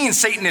 2:15,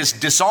 Satan is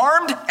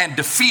disarmed and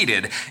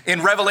defeated.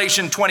 In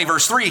Revelation 20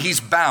 verse 3, he's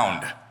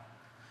bound.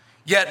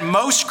 Yet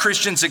most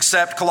Christians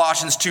accept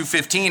Colossians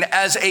 2:15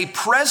 as a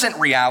present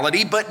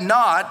reality, but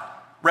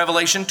not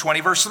Revelation 20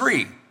 verse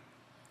 3.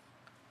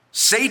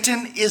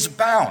 Satan is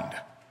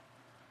bound,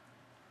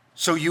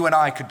 so you and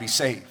I could be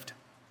saved.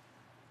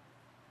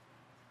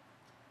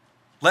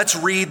 Let's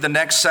read the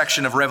next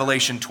section of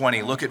Revelation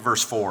 20. Look at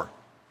verse 4.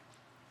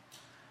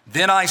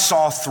 Then I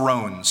saw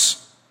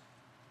thrones,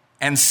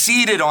 and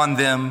seated on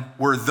them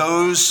were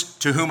those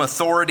to whom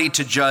authority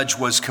to judge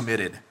was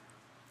committed.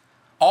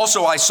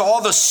 Also, I saw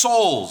the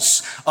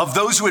souls of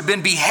those who had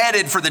been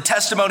beheaded for the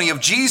testimony of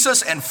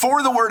Jesus and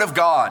for the word of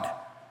God,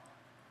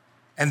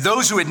 and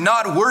those who had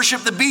not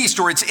worshiped the beast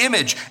or its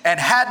image and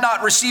had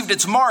not received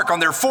its mark on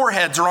their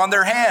foreheads or on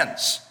their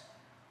hands.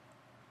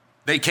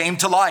 They came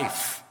to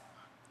life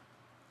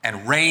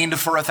and reigned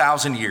for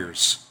 1,000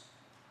 years.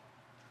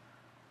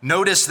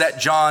 Notice that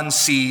John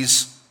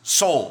sees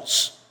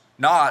souls,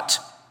 not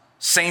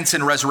saints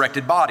in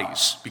resurrected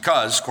bodies,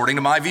 because according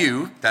to my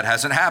view, that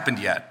hasn't happened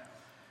yet.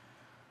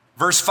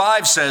 Verse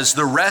 5 says,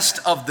 the rest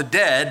of the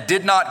dead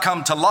did not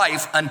come to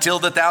life until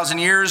the 1,000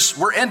 years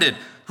were ended.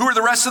 Who are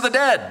the rest of the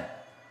dead?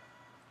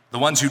 The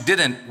ones who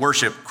didn't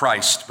worship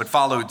Christ, but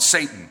followed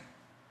Satan.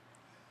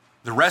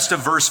 The rest of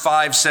verse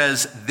 5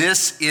 says,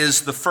 this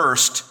is the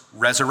first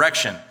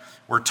resurrection.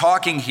 We're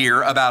talking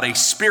here about a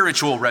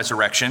spiritual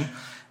resurrection,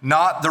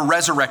 not the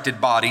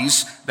resurrected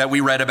bodies that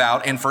we read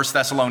about in 1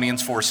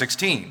 Thessalonians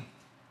 4:16.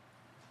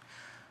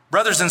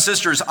 Brothers and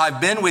sisters,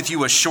 I've been with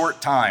you a short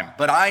time,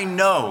 but I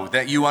know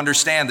that you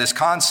understand this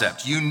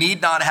concept. You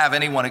need not have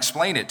anyone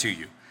explain it to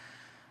you.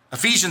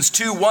 Ephesians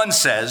 2:1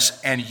 says,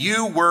 and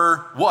you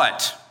were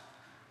what?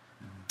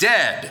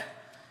 Dead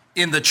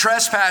in the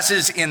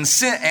trespasses and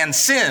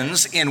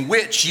sins in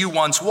which you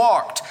once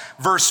walked.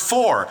 Verse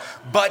 4,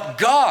 but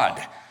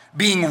God,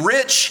 being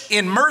rich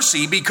in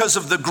mercy because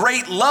of the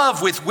great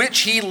love with which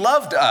he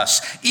loved us,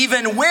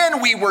 even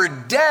when we were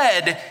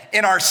dead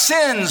in our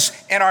sins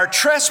and our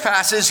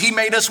trespasses, he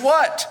made us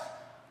what?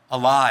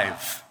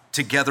 Alive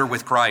together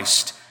with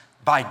Christ.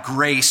 By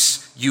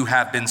grace you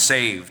have been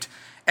saved,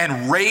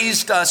 and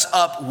raised us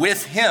up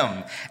with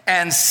him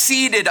and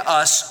seated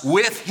us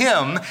with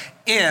him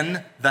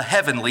in the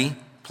heavenly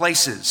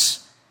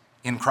places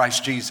in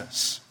Christ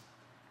Jesus.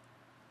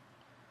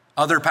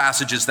 Other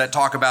passages that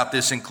talk about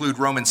this include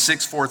Romans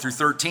 6:4 through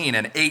 13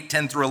 and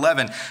 8:10 through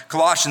 11,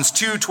 Colossians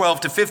 2:12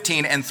 to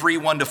 15 and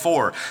 3:1 to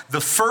 4.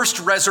 The first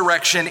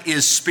resurrection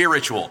is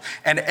spiritual,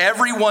 and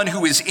everyone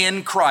who is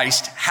in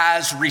Christ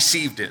has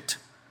received it.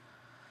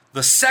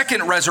 The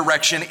second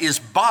resurrection is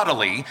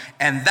bodily,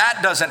 and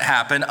that doesn't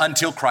happen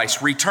until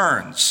Christ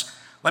returns.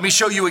 Let me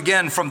show you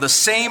again from the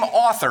same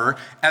author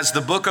as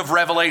the book of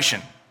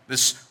Revelation.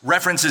 This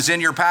reference is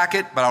in your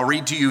packet, but I'll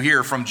read to you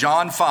here from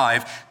John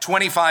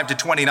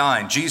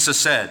 5:25-29. Jesus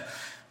said,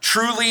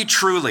 "Truly,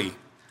 truly,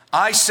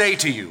 I say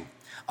to you,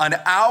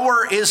 an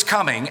hour is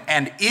coming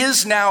and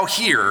is now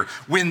here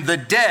when the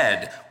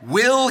dead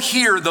will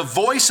hear the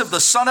voice of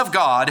the Son of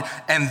God,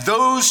 and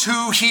those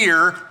who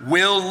hear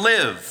will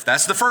live."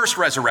 That's the first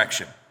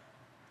resurrection.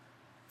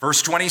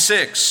 Verse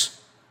 26,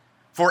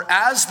 "For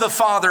as the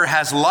Father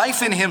has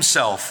life in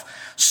himself,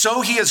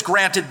 so he has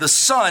granted the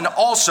Son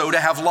also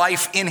to have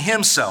life in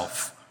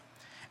himself.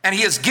 And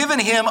he has given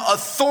him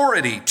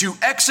authority to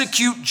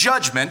execute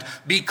judgment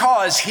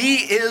because he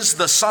is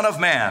the Son of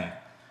Man.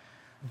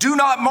 Do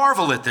not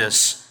marvel at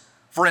this,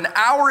 for an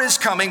hour is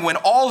coming when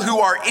all who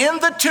are in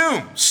the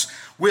tombs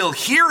will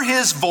hear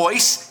his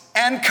voice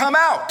and come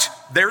out."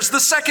 There's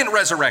the second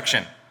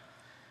resurrection.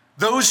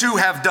 "Those who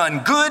have done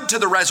good to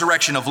the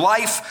resurrection of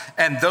life,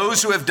 and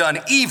those who have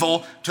done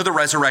evil to the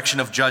resurrection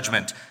of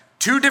judgment."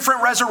 Two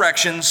different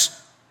resurrections,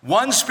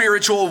 one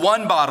spiritual,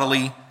 one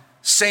bodily,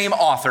 same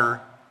author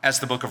as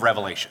the book of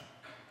Revelation.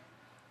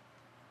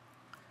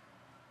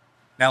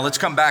 Now let's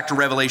come back to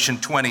Revelation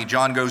 20.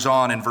 John goes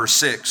on in verse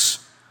 6.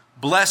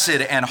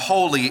 "Blessed and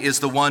holy is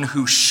the one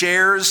who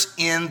shares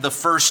in the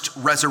first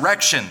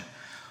resurrection.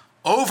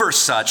 Over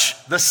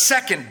such, the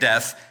second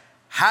death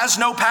has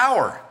no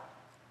power.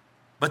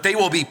 But they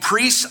will be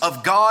priests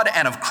of God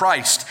and of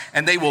Christ,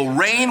 and they will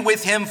reign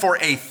with him for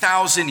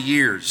 1,000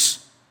 years.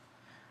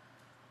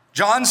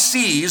 John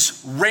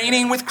sees,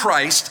 reigning with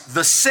Christ,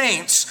 the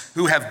saints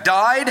who have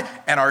died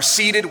and are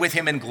seated with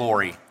him in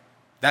glory.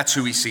 That's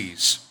who he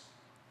sees.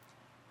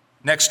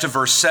 Next to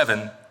verse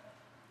 7,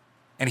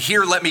 and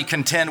here let me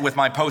contend with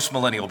my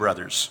postmillennial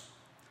brothers.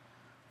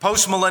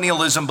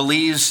 Postmillennialism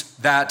believes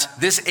that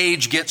this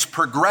age gets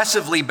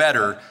progressively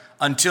better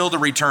until the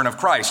return of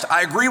Christ.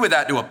 I agree with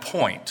that to a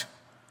point.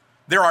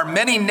 There are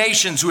many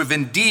nations who have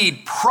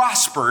indeed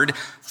prospered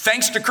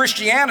thanks to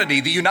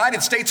Christianity. The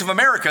United States of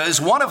America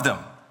is one of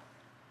them.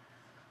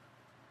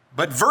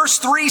 But verse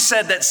 3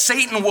 said that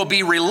Satan will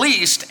be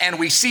released, and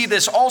we see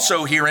this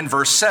also here in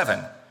verse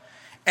 7.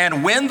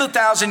 "And when the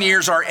 1,000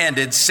 years are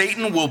ended,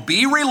 Satan will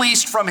be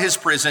released from his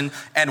prison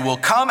and will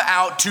come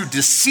out to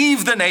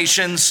deceive the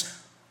nations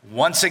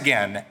once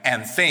again,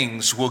 and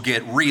things will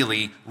get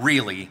really,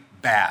 really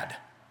bad."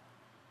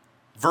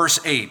 Verse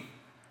 8,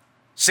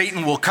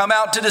 "Satan will come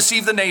out to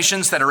deceive the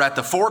nations that are at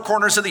the four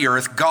corners of the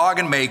earth, Gog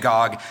and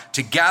Magog,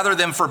 to gather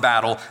them for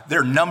battle.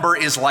 Their number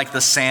is like the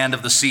sand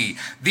of the sea."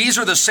 These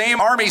are the same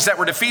armies that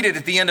were defeated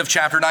at the end of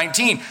chapter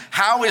 19.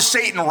 How is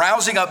Satan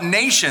rousing up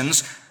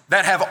nations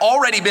that have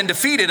already been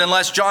defeated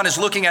unless John is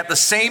looking at the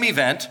same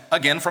event,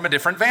 again from a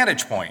different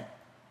vantage point?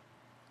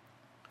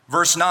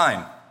 Verse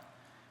 9,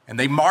 "And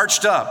they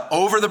marched up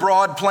over the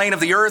broad plain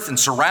of the earth and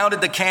surrounded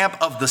the camp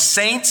of the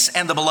saints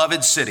and the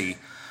beloved city.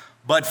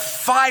 But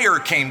fire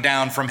came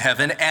down from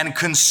heaven and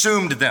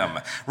consumed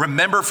them."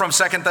 Remember from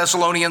 2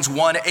 Thessalonians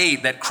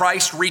 1:8 that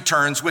Christ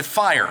returns with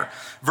fire.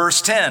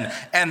 Verse 10,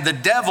 "And the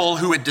devil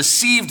who had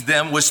deceived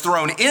them was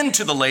thrown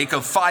into the lake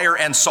of fire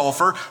and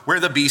sulfur where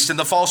the beast and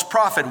the false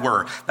prophet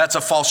were." That's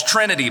a false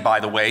trinity, by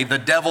the way, the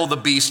devil, the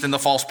beast, and the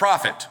false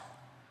prophet.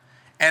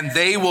 "And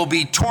they will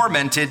be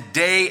tormented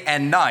day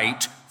and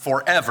night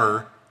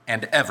forever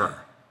and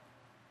ever."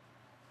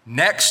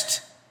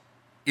 Next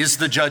is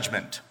the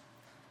judgment.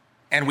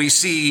 And we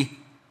see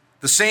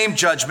the same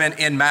judgment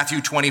in Matthew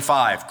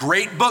 25.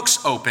 "Great books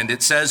opened,"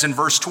 it says in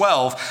verse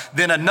 12.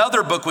 "Then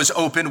another book was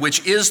opened,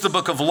 which is the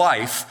book of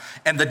life,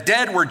 and the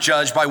dead were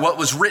judged by what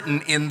was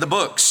written in the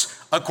books,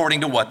 according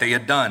to what they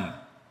had done."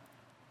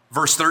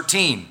 Verse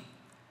 13,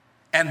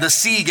 "And the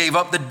sea gave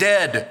up the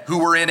dead who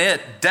were in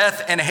it.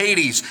 Death and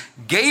Hades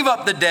gave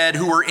up the dead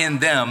who were in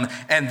them,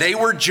 and they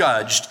were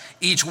judged,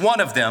 each one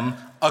of them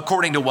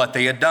according to what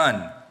they had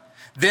done.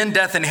 Then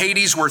death and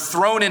Hades were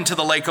thrown into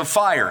the lake of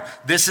fire.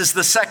 This is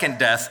the second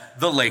death,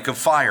 the lake of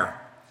fire.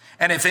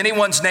 And if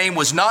anyone's name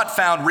was not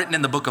found written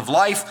in the book of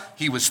life,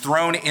 he was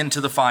thrown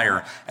into the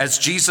fire. As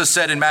Jesus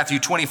said in Matthew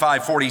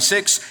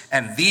 25:46,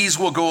 and these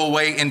will go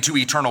away into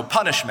eternal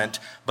punishment,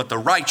 but the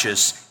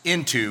righteous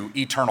into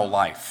eternal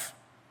life."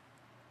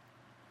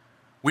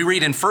 We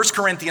read in 1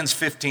 Corinthians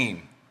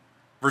 15,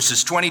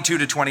 verses 22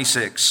 to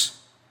 26,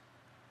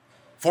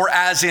 "For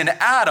as in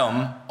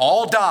Adam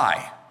all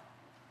die,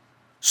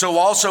 so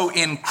also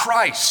in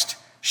Christ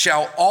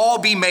shall all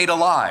be made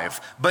alive,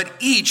 but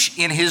each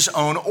in his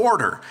own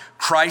order.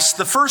 Christ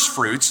the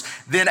firstfruits,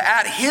 then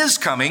at his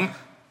coming,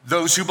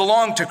 those who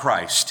belong to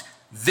Christ.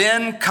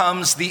 Then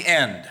comes the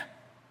end,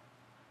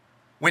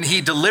 when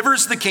he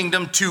delivers the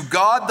kingdom to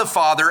God the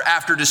Father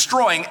after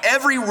destroying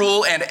every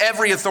rule and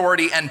every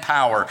authority and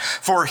power.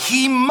 For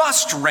he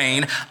must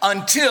reign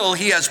until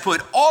he has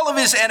put all of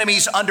his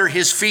enemies under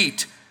his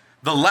feet.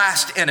 The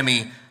last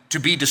enemy to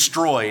be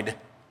destroyed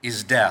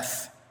is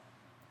death."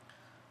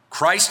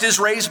 Christ is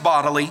raised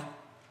bodily,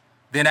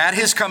 then at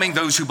his coming,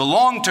 those who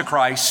belong to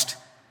Christ,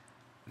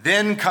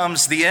 then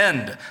comes the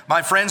end.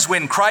 My friends,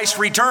 when Christ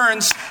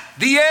returns,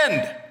 the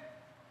end.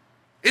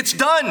 It's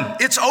done.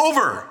 It's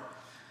over.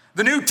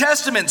 The New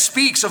Testament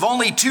speaks of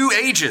only two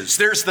ages.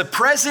 There's the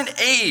present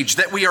age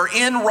that we are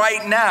in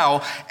right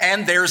now,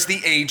 and there's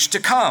the age to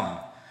come.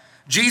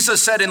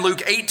 Jesus said in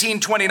Luke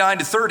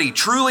 18:29-30,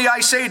 "Truly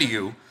I say to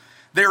you,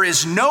 there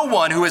is no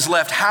one who has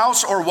left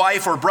house or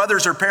wife or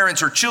brothers or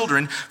parents or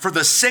children for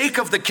the sake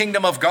of the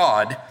kingdom of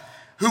God,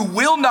 who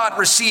will not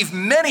receive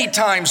many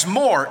times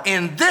more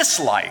in this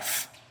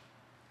life,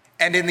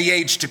 and in the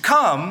age to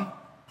come,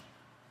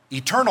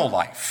 eternal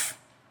life."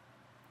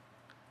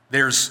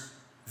 There's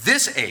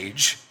this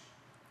age,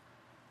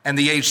 and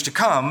the age to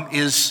come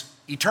is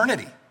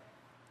eternity.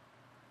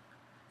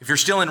 If you're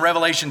still in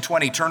Revelation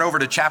 20, turn over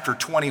to chapter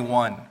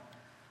 21,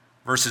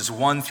 verses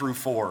 1 through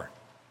 4.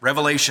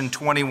 Revelation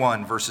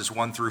 21, verses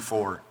 1 through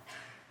 4.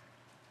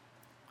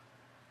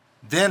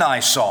 "Then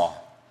I saw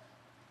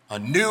a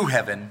new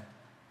heaven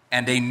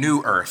and a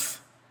new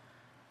earth,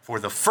 for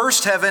the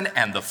first heaven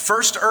and the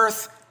first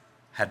earth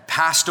had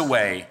passed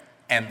away,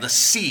 and the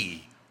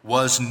sea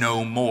was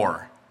no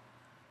more.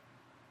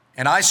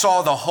 And I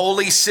saw the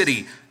holy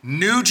city,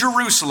 New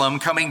Jerusalem,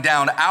 coming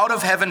down out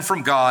of heaven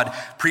from God,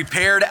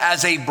 prepared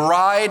as a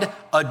bride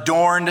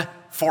adorned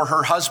for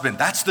her husband."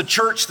 That's the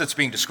church that's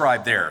being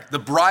described there, the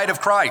bride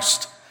of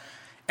Christ.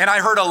 "And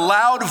I heard a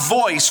loud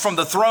voice from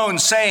the throne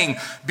saying,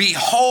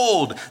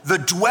 'Behold, the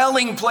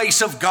dwelling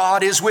place of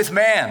God is with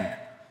man.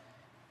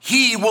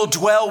 He will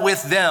dwell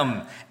with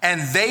them,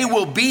 and they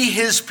will be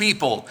his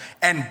people,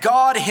 and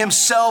God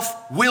himself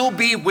will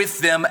be with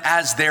them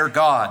as their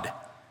God.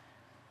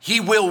 He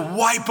will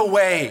wipe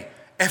away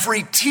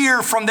every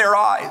tear from their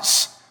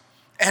eyes,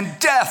 and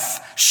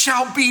death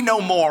shall be no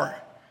more.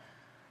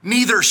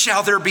 Neither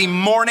shall there be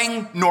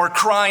mourning, nor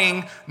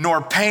crying,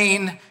 nor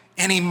pain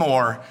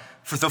anymore,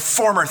 for the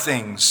former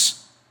things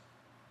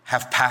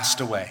have passed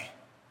away.'"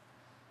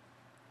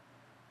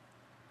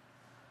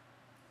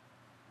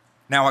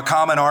 Now, a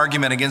common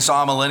argument against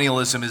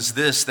amillennialism is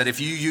this, that if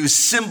you use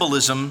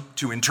symbolism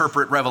to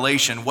interpret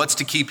Revelation, what's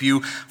to keep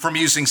you from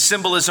using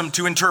symbolism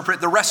to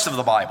interpret the rest of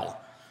the Bible?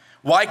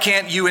 Why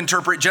can't you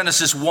interpret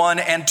Genesis 1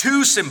 and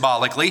 2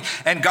 symbolically?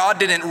 And God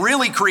didn't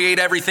really create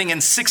everything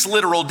in 6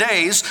 literal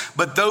days,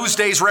 but those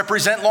days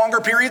represent longer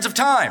periods of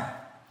time.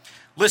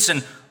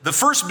 Listen, the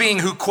first being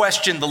who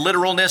questioned the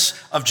literalness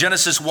of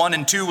Genesis 1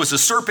 and 2 was a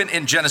serpent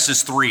in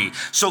Genesis 3.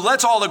 So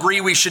let's all agree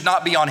we should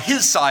not be on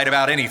his side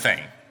about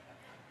anything.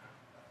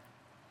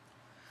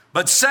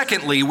 But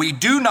secondly, we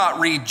do not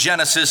read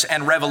Genesis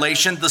and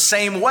Revelation the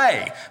same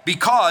way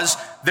because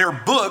they're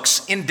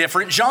books in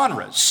different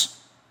genres.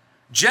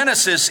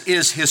 Genesis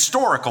is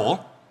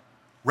historical,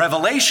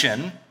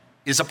 Revelation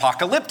is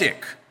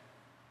apocalyptic.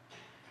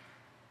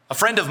 A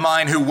friend of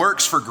mine who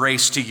works for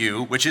Grace to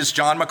You, which is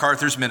John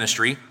MacArthur's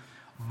ministry,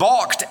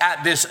 balked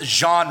at this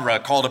genre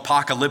called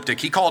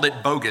apocalyptic. He called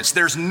it bogus.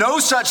 There's no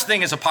such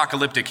thing as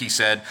apocalyptic, he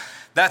said.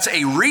 That's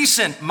a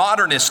recent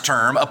modernist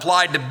term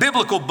applied to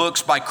biblical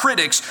books by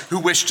critics who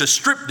wish to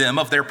strip them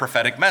of their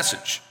prophetic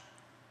message.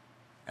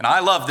 And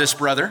I love this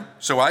brother,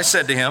 so I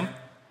said to him,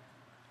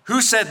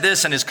 who said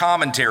this in his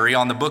commentary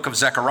on the book of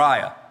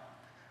Zechariah?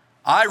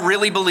 I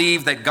really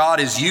believe that God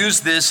has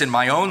used this in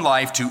my own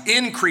life to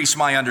increase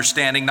my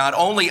understanding not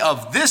only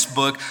of this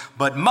book,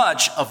 but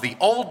much of the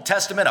Old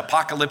Testament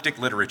apocalyptic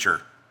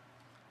literature.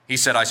 He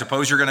said, I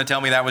suppose you're going to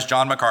tell me that was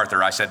John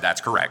MacArthur. I said,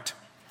 that's correct.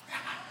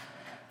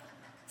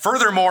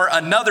 Furthermore,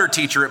 another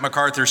teacher at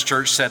MacArthur's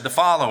church said the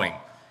following: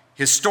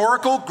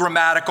 historical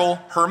grammatical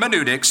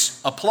hermeneutics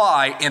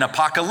apply in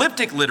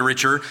apocalyptic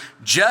literature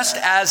just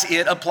as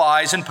it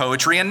applies in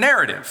poetry and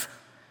narrative.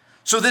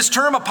 So this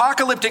term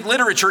apocalyptic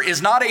literature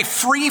is not a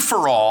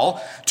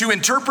free-for-all to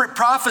interpret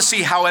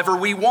prophecy however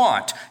we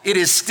want. It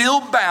is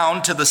still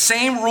bound to the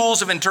same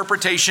rules of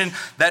interpretation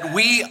that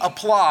we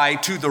apply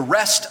to the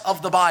rest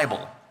of the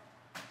Bible.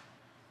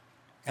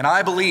 And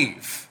I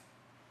believe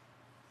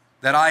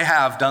that I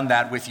have done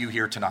that with you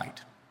here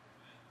tonight.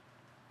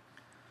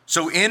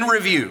 So in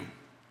review,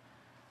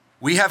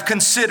 we have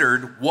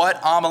considered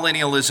what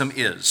amillennialism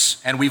is,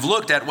 and we've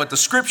looked at what the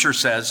scripture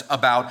says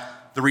about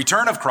the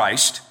return of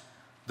Christ,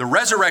 the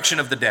resurrection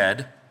of the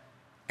dead,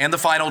 and the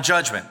final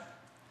judgment.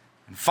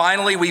 And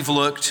finally, we've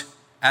looked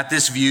at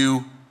this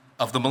view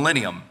of the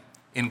millennium.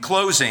 In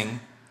closing,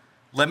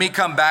 let me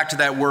come back to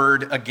that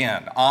word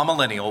again,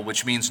 amillennial,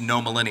 which means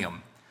no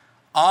millennium.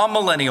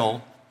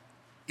 Amillennial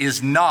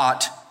is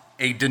not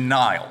a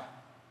denial.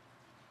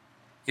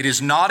 It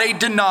is not a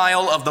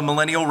denial of the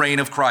millennial reign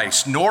of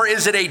Christ, nor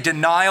is it a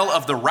denial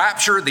of the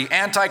rapture, the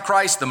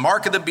Antichrist, the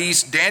mark of the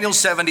beast, Daniel's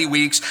 70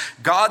 weeks,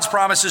 God's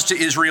promises to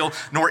Israel,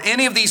 nor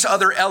any of these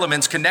other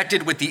elements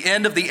connected with the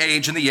end of the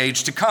age and the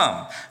age to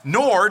come.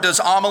 Nor does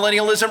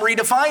amillennialism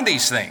redefine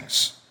these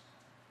things.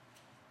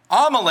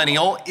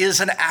 Amillennial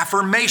is an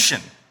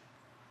affirmation.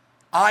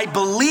 I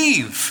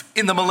believe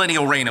in the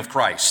millennial reign of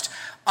Christ.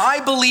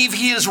 I believe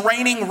he is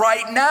reigning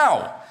right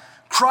now.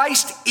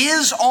 Christ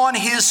is on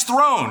his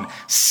throne,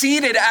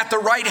 seated at the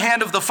right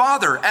hand of the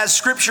Father, as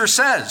scripture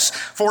says,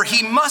 for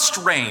he must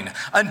reign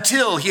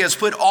until he has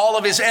put all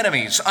of his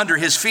enemies under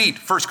his feet,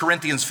 1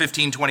 Corinthians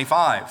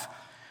 15:25.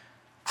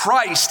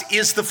 Christ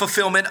is the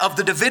fulfillment of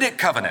the Davidic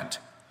covenant.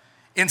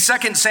 In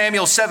 2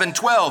 Samuel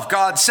 7:12,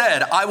 God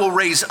said, I will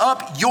raise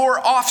up your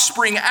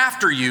offspring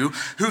after you,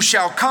 who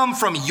shall come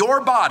from your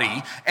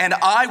body, and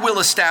I will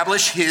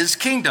establish his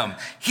kingdom.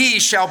 He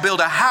shall build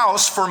a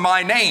house for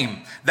my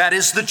name, that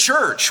is the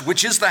church,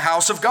 which is the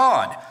house of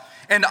God.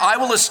 And I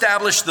will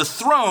establish the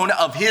throne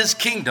of his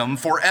kingdom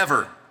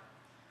forever.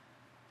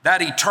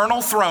 That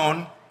eternal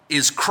throne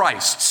is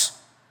Christ's,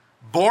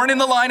 born in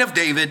the line of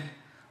David,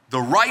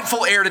 the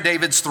rightful heir to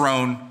David's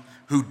throne,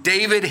 who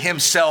David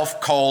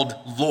himself called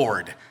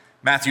Lord.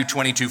 Matthew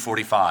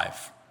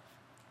 22:45.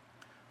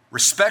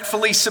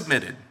 Respectfully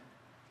submitted,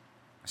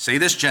 I say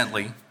this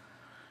gently,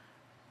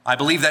 I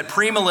believe that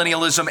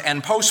premillennialism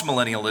and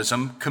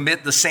postmillennialism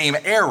commit the same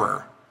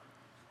error,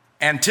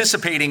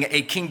 anticipating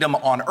a kingdom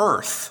on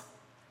earth.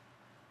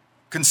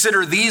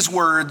 Consider these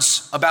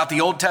words about the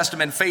Old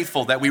Testament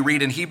faithful that we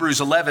read in Hebrews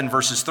 11,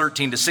 verses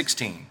 13 to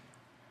 16.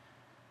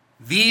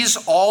 These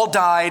all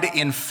died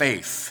in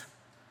faith,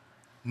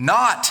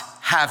 not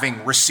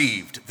having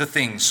received the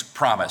things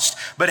promised,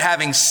 but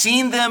having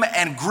seen them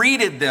and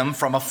greeted them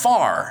from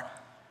afar,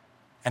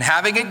 and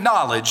having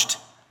acknowledged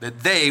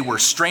that they were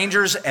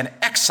strangers and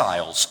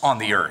exiles on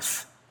the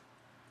earth.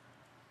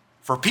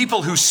 For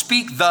people who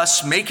speak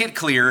thus make it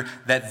clear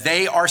that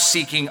they are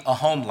seeking a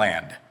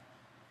homeland.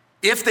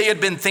 If they had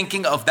been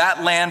thinking of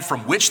that land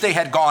from which they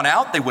had gone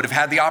out, they would have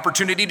had the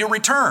opportunity to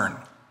return.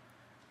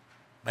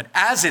 But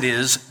as it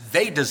is,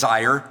 they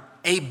desire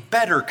a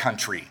better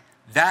country,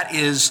 that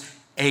is,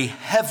 a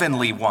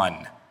heavenly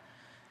one.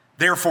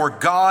 Therefore,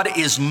 God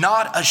is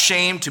not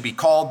ashamed to be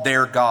called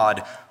their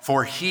God,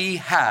 for he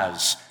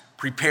has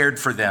prepared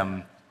for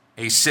them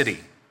a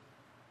city.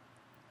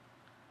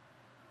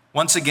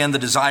 Once again, the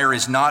desire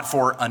is not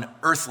for an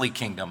earthly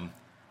kingdom,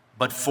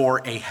 but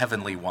for a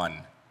heavenly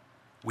one.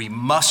 We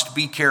must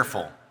be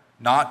careful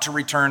not to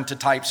return to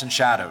types and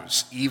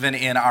shadows, even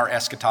in our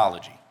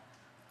eschatology.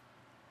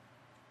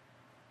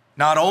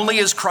 Not only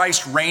is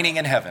Christ reigning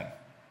in heaven,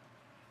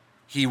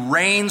 he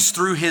reigns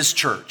through his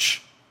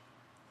church,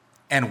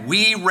 and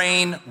we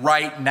reign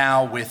right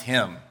now with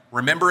him.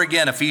 Remember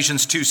again,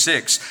 Ephesians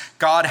 2:6,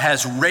 God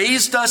has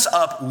raised us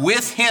up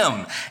with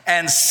him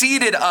and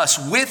seated us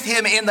with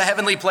him in the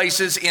heavenly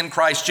places in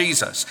Christ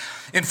Jesus.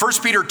 In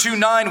 1 Peter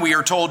 2:9, we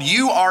are told,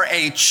 you are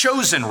a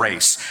chosen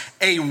race,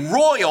 a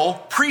royal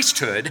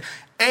priesthood,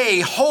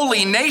 a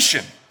holy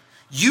nation.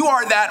 You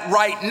are that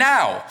right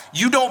now.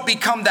 You don't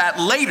become that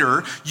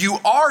later.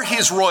 You are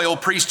his royal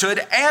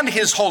priesthood and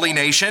his holy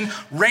nation,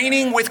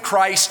 reigning with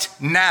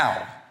Christ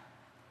now.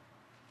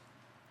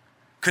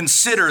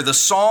 Consider the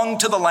song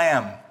to the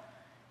Lamb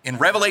in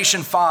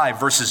Revelation 5,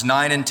 verses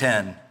 9 and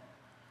 10.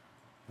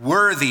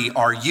 Worthy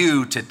are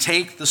you to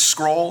take the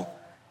scroll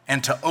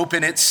and to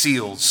open its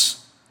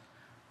seals.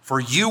 For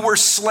you were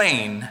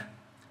slain,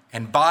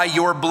 and by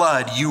your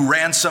blood you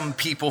ransomed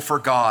people for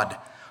God,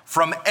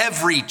 from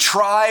every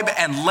tribe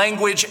and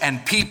language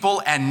and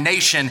people and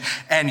nation,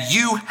 and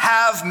you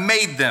have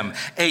made them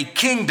a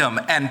kingdom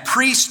and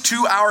priests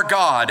to our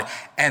God,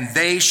 and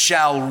they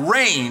shall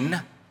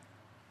reign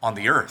on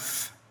the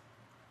earth.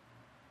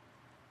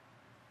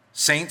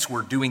 Saints,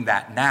 we're doing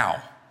that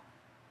now.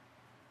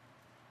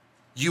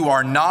 You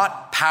are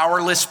not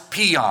powerless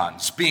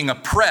peons being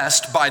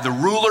oppressed by the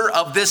ruler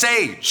of this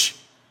age.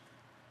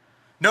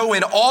 No,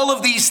 in all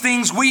of these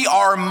things, we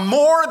are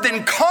more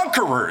than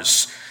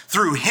conquerors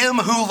through him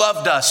who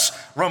loved us,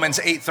 Romans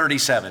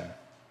 8:37.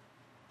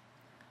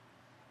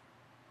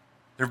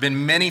 There have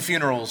been many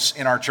funerals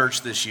in our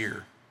church this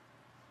year.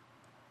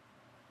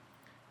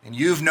 And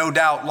you've no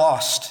doubt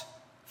lost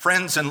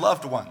friends and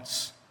loved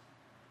ones.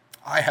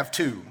 I have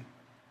too.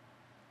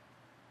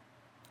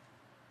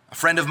 A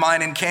friend of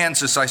mine in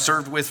Kansas I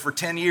served with for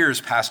 10 years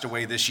passed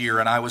away this year,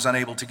 and I was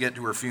unable to get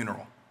to her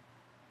funeral.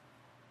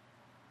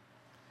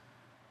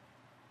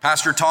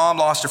 Pastor Tom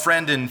lost a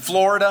friend in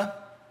Florida,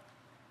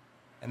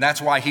 and that's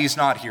why he's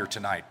not here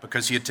tonight,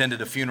 because he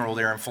attended a funeral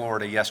there in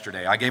Florida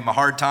yesterday. I gave him a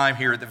hard time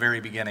here at the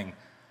very beginning,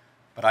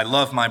 but I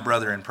love my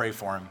brother and pray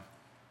for him.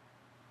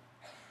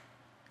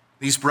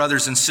 These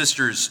brothers and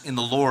sisters in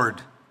the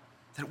Lord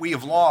that we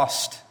have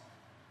lost,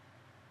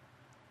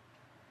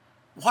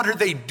 what are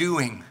they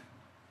doing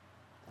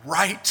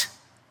right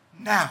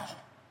now?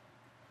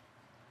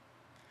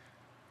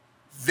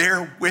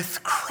 They're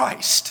with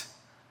Christ,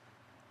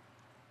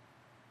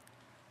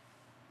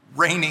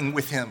 reigning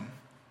with him.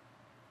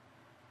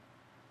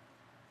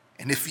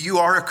 And if you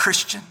are a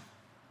Christian,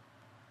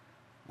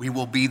 we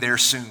will be there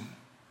soon.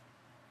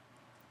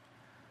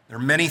 There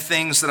are many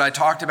things that I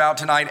talked about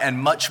tonight and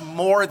much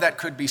more that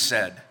could be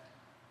said.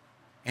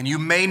 And you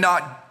may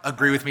not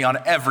agree with me on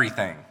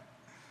everything.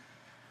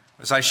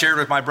 As I shared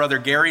with my brother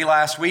Gary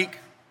last week,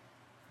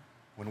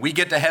 when we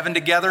get to heaven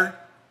together,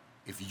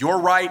 if you're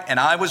right and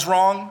I was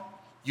wrong,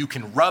 you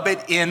can rub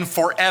it in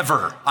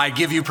forever. I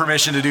give you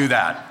permission to do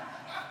that.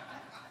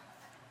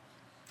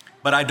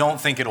 But I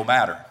don't think it'll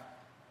matter.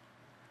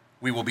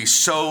 We will be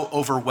so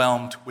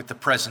overwhelmed with the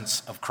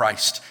presence of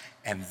Christ,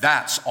 and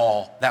that's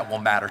all that will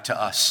matter to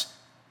us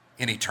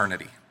in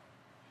eternity.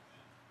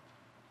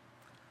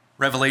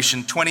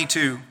 Revelation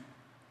 22,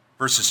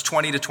 verses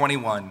 20 to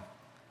 21.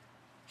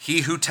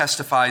 He who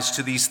testifies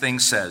to these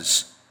things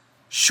says,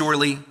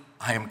 surely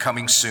I am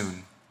coming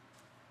soon.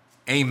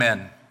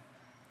 Amen.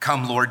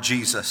 Come, Lord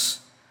Jesus.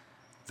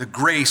 The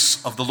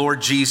grace of the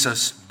Lord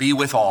Jesus be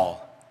with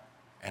all.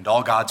 And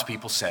all God's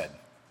people said,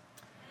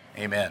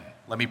 amen.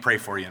 Let me pray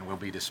for you and we'll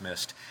be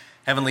dismissed.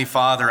 Heavenly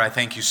Father, I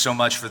thank you so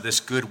much for this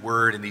good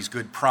word and these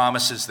good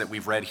promises that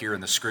we've read here in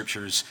the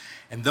scriptures.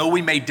 And though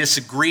we may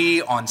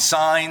disagree on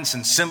signs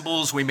and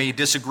symbols, we may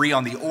disagree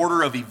on the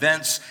order of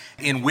events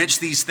in which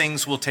these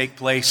things will take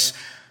place,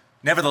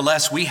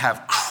 nevertheless, we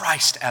have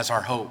Christ as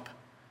our hope.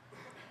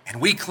 And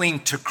we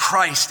cling to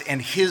Christ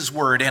and his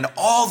word, and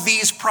all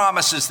these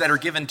promises that are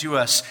given to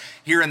us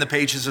here in the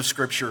pages of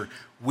Scripture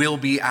will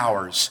be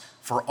ours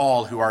for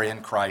all who are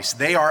in Christ.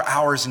 They are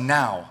ours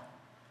now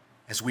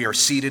as we are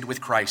seated with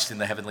Christ in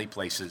the heavenly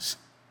places.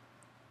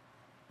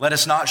 Let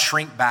us not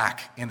shrink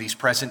back in these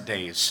present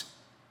days,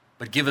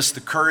 but give us the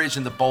courage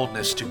and the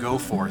boldness to go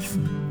forth,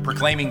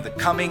 proclaiming the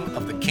coming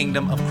of the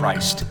kingdom of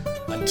Christ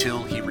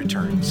until he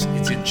returns.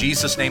 It's in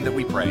Jesus' name that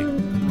we pray,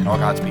 and all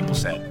God's people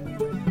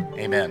said,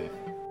 amen.